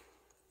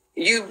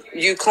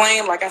 you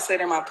claim, like I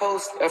said in my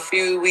post a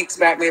few weeks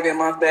back, maybe a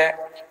month back,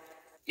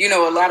 you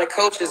know, a lot of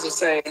coaches will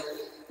say,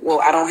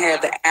 well, I don't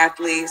have the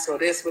athletes or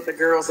this with the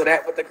girls or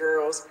that with the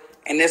girls,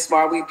 and this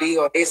why we B,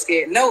 or they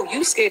scared. No,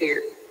 you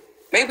scared.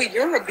 Maybe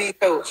you're a B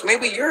coach.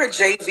 Maybe you're a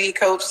JV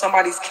coach,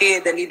 somebody's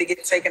kid that need to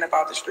get taken up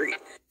out the street.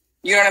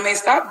 You know what I mean?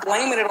 Stop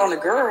blaming it on the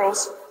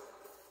girls.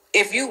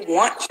 If you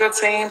want your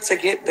team to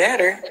get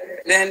better,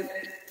 then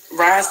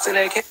rise to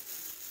that occasion.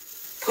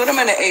 Put them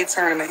in the A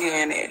tournament here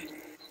and there.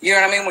 You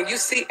know what I mean? When you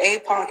see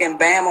APOC and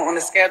Bama on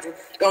the schedule,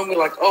 don't be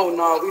like, oh,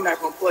 no, we're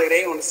not going to play.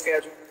 They on the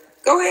schedule.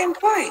 Go ahead and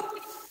play.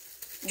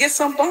 Get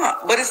some bump.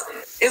 But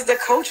it's the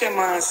coaching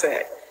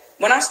mindset.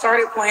 When I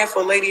started playing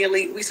for Lady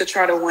Elite, we used to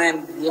try to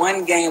win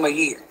one game a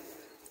year.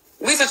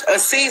 We used to, a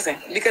season,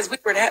 because we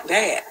were that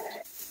bad.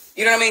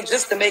 You know what I mean?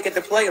 Just to make it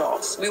to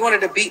playoffs. We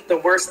wanted to beat the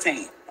worst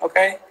team,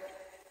 okay?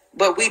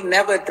 But we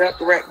never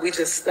ducked wreck. We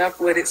just stuck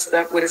with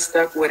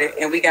it.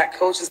 And we got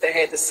coaches that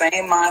had the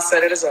same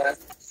mindset as us.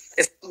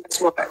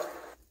 It's what?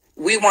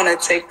 We want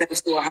to take them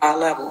to a high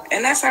level.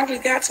 And that's how we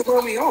got to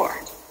where we are.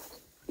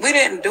 We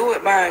didn't do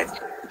it by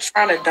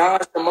trying to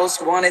dodge the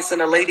most wanteds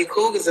and the Lady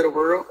Cougars of the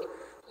world.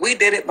 We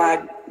did it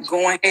by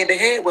going head to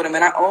head with them.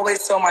 And I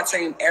always tell my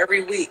team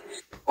every week,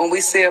 when we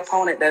see an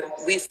opponent that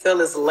we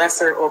feel is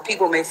lesser, or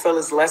people may feel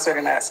is lesser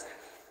than us,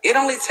 it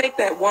only takes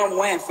that one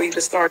win for you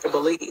to start to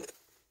believe.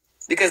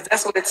 Because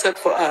that's what it took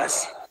for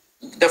us.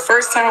 The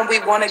first time we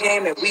won a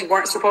game that we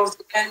weren't supposed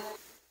to win,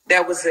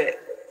 that was it.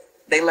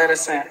 They let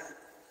us in.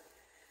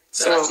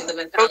 So the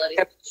mentality.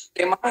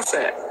 Their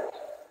mindset.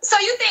 So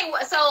you think,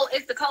 so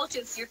it's the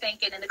coaches you're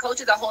thinking, and the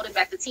coaches are holding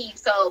back the team.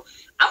 So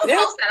I'm going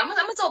to post that. I'm going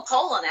to do a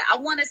poll on that. I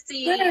want to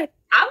see. Yeah.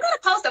 I'm going to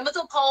post. I'm going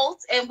to do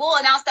polls, and we'll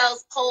announce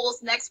those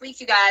polls next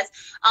week, you guys.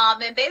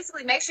 And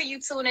basically make sure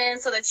you tune in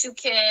so that you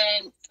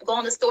can go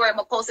on the story. I'm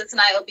going to post it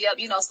tonight. It'll be up,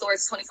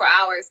 stories 24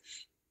 hours.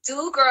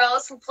 Do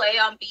girls who play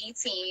on B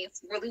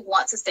teams really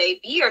want to stay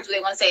B, or do they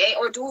want to stay A?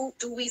 Or do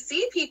we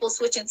see people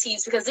switching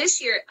teams? Because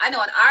this year, I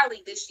know in our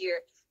league this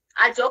year,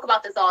 I joke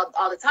about this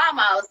all the time.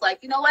 I was like,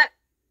 you know what?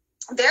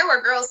 There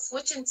were girls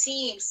switching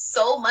teams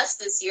so much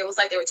this year. It was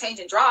like they were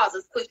changing draws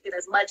as quick and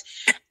as much.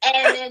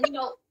 And then,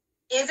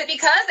 is it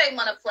because they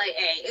want to play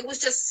A? It was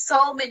just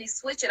so many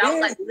switching. I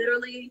was like,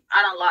 literally,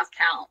 I done lost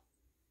count.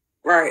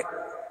 Right.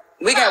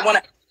 We got one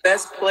of the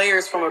best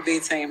players from a B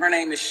team. Her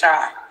name is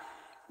Shy.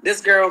 This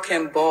girl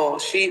can ball.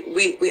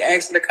 We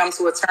asked her to come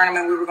to a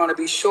tournament. We were going to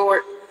be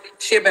short.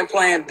 She had been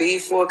playing B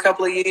for a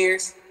couple of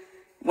years.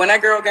 When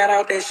that girl got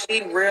out there,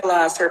 she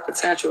realized her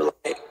potential.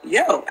 Like,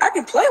 yo, I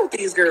can play with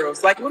these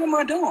girls. Like, what am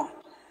I doing?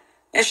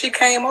 And she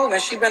came over,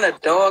 and she's been a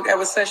dog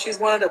ever since. She's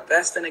one of the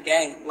best in the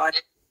game.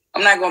 Like,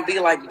 I'm not going to be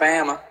like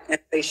Bama and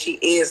say she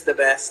is the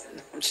best.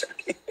 I'm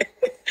joking.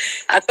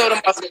 I told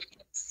him I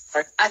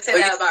said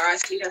that about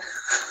Rashida.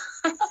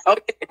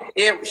 Okay,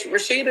 yeah,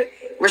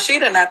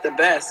 Rashida not the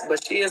best,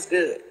 but she is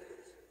good.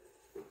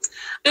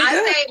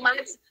 Say,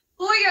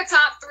 who are your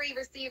top 3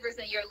 receivers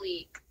in your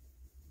league?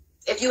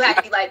 If you had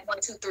to be like 1,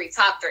 2, 3,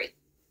 top 3.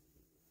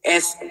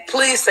 And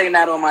please say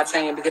not on my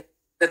team, because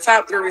the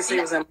top 3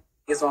 receivers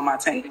is on my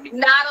team.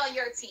 Not on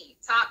your team,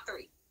 top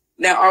 3.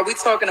 Now, are we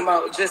talking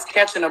about just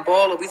catching a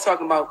ball, or are we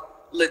talking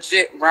about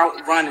legit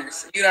route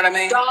runners? You know what I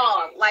mean?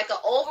 Dog, like an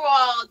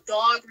overall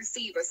dog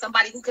receiver,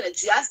 somebody who can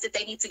adjust if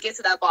they need to get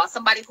to that ball,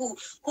 somebody who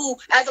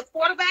as a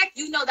quarterback,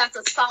 that's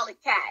a solid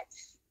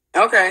catch.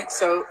 Okay,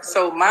 so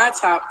my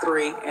top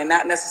 3, and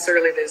not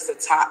necessarily there's the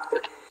top 3.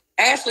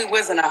 Ashley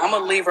Wizen, I'm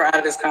gonna leave her out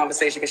of this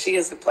conversation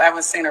because I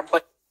haven't seen her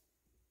play.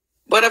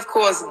 But of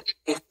course,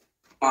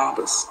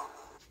 Mambas.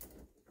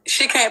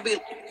 She can't be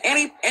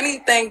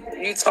anything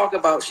you talk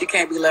about. She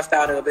can't be left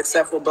out of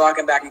except for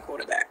blocking back and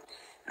quarterback.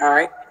 All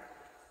right.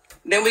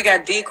 Then we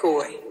got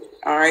Decoy.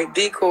 All right.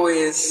 Decoy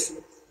is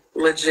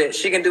legit.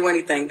 She can do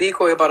anything.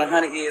 Decoy about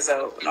 100 years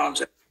old. No, I'm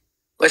joking.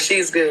 But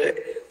she's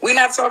good. We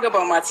not talking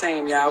about my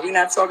team, y'all. We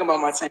not talking about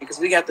my team because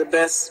we got the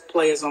best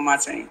players on my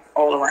team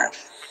all around.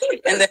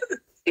 And then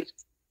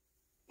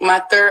I'm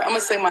gonna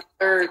say my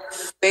third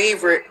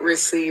favorite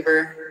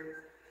receiver.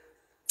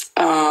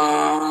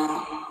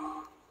 I'm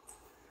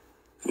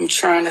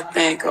trying to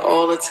think of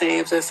all the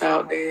teams that's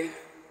out there.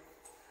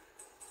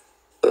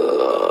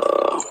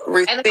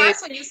 And the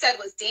first one you said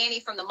was Danny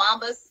from the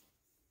Mambas.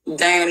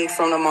 Danny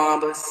from the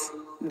Mambas.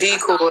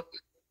 Decoy.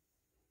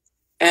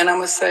 And I'm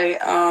gonna say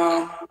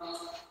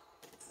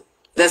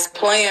that's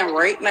playing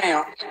right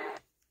now.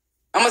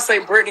 I'm gonna say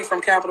Brittany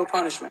from Capital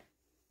Punishment.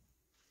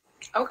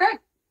 Okay.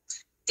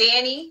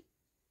 Danny,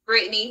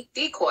 Brittany,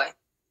 Decoy.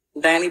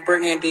 Danny,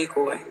 Brittany, and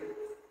Decoy. Okay.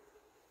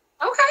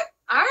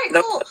 All right,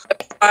 cool.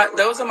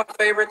 Those are my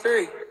favorite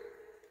three.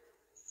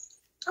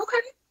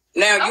 Okay.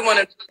 Now, you want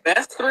to know the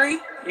best three?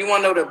 You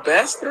want to know the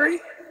best three?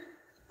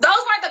 Those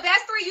weren't the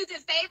best three. You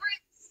did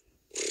favorites?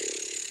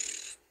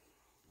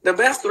 The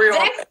best three.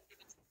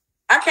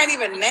 I can't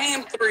even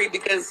name three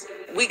because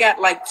we got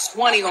like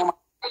 20 on my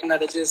team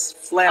that are just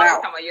flat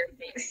out.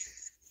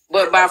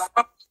 But by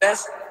far,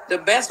 the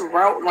best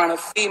route runner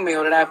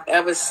female that I've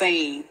ever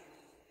seen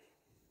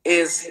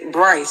is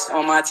Bryce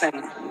on my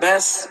team.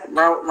 Best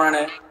route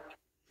runner.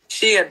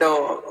 She a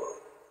dog.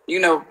 You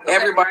know,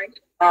 everybody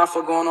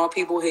for going on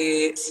people's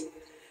heads.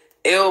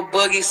 Ill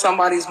Boogie,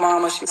 somebody's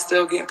mama. She's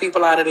still getting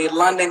people out of there.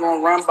 London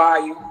gonna run by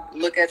you,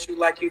 look at you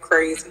like you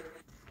crazy.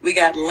 We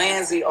got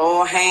Lindsay,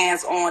 all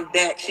hands on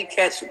deck. She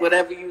catch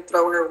whatever you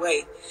throw her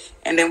way.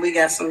 And then we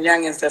got some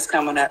youngins that's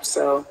coming up.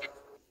 So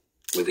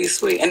we'll be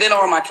sweet. And then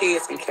all my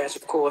kids can catch,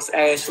 of course.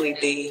 Ashley,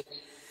 D.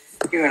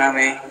 You know what I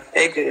mean?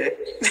 They good.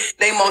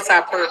 They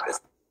multi-purpose.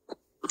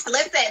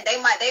 Listen,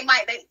 they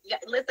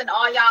listen,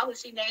 all y'all who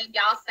she named,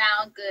 y'all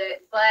sound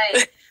good,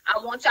 but I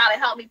want y'all to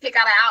help me pick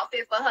out an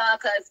outfit for her,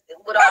 because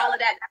with all of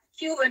that, that's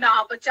cute and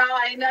all, but y'all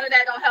ain't none of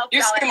that gonna help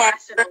y'all at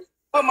nationals.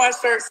 Put my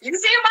shirts. You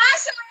see my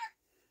shirt?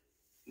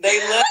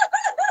 They love.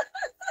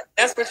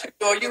 That's what you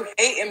do. You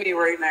hating me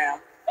right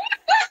now.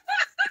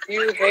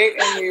 You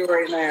hating me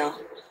right now.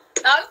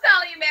 I'm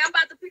telling you, man, I'm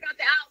about to pick out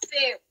the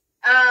outfit.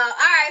 All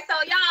right,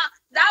 so y'all,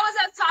 that was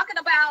us talking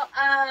about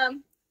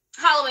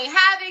Halloween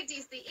Havoc,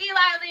 DC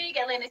Eli League,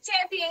 Atlanta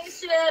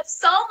Championship,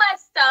 so much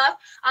stuff.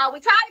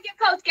 We tried to give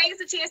Coach Gates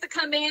a chance to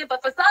come in,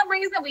 but for some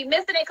reason we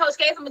missed it. And Coach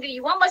Gates, I'm gonna give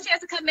you one more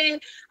chance to come in,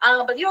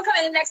 but you don't come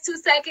in the next 2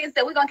 seconds.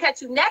 Then we're gonna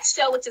catch you next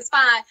show, which is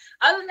fine.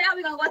 Other than that,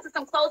 we're gonna go into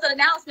some closing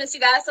announcements, you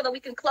guys, so that we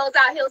can close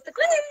out Hills to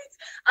Cleans.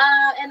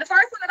 And the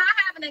first one that I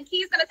have, and then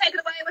Key's gonna take it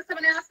away with some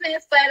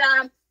announcements, but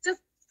just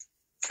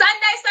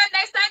Sunday.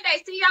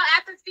 See y'all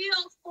at the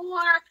field for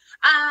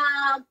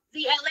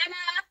the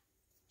Atlanta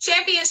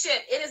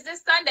Championship. It is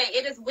this Sunday.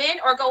 It is win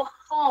or go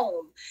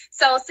home.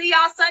 So see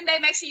y'all Sunday.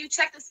 Make sure you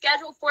check the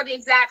schedule for the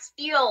exact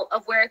field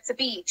of where it's to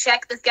be.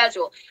 Check the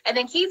schedule. And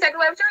then Keith, take it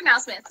away with your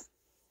announcements.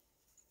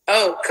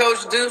 Oh,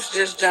 Coach Deuce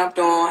just jumped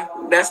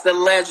on. That's the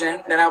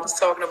legend that I was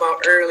talking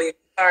about earlier.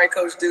 Sorry,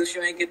 Coach Deuce,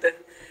 you ain't get the,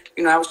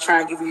 I was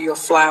trying to give you your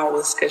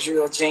flowers because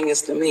you're a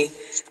genius to me.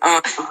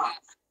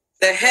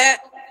 The hat,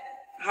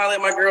 holla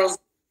at my girls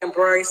and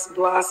Bryce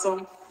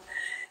Blossom.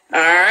 All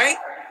right.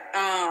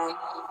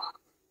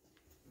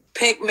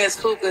 Pink Miss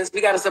Hookahs.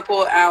 We got to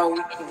support our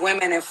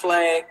women in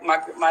flag.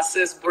 My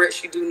sis Britt,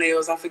 she do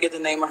nails. I forget the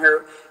name of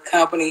her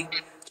company.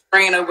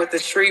 Trina with the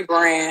Tree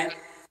brand.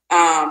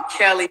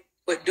 Kelly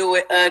would Do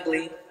It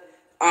Ugly.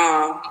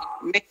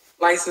 Me,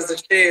 License to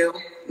Chill.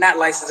 Not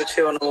License to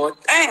Chill no more.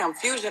 Damn,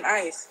 Fusion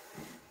Ice.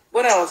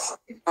 What else?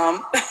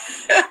 I'm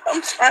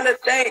trying to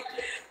think.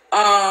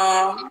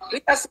 We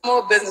got some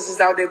more businesses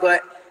out there,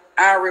 but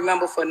I'll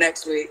remember for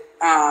next week.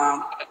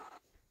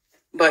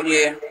 But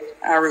yeah,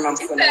 I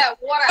remember for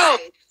next week. Oh,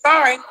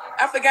 sorry.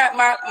 I forgot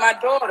my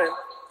daughter,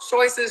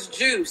 Choices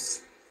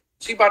Juice.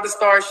 She about to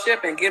start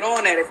shipping. Get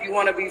on that. If you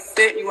want to be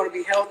fit, you want to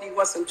be healthy, you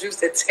want some juice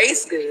that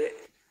tastes good,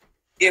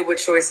 get with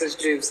Choices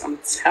Juice. I'm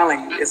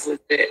telling you, it's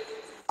legit.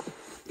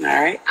 All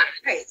right. All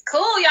right.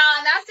 Cool, y'all.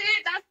 And that's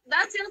it.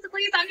 That's Hills to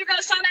Cleans. I'm your girl,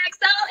 Shauna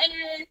XL,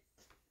 and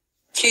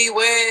Key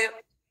Webb.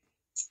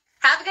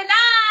 Have a good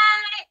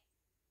night.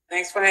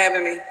 Thanks for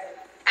having me.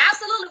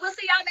 Absolutely. We'll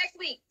see y'all next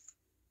week.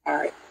 All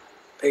right.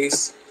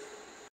 Peace.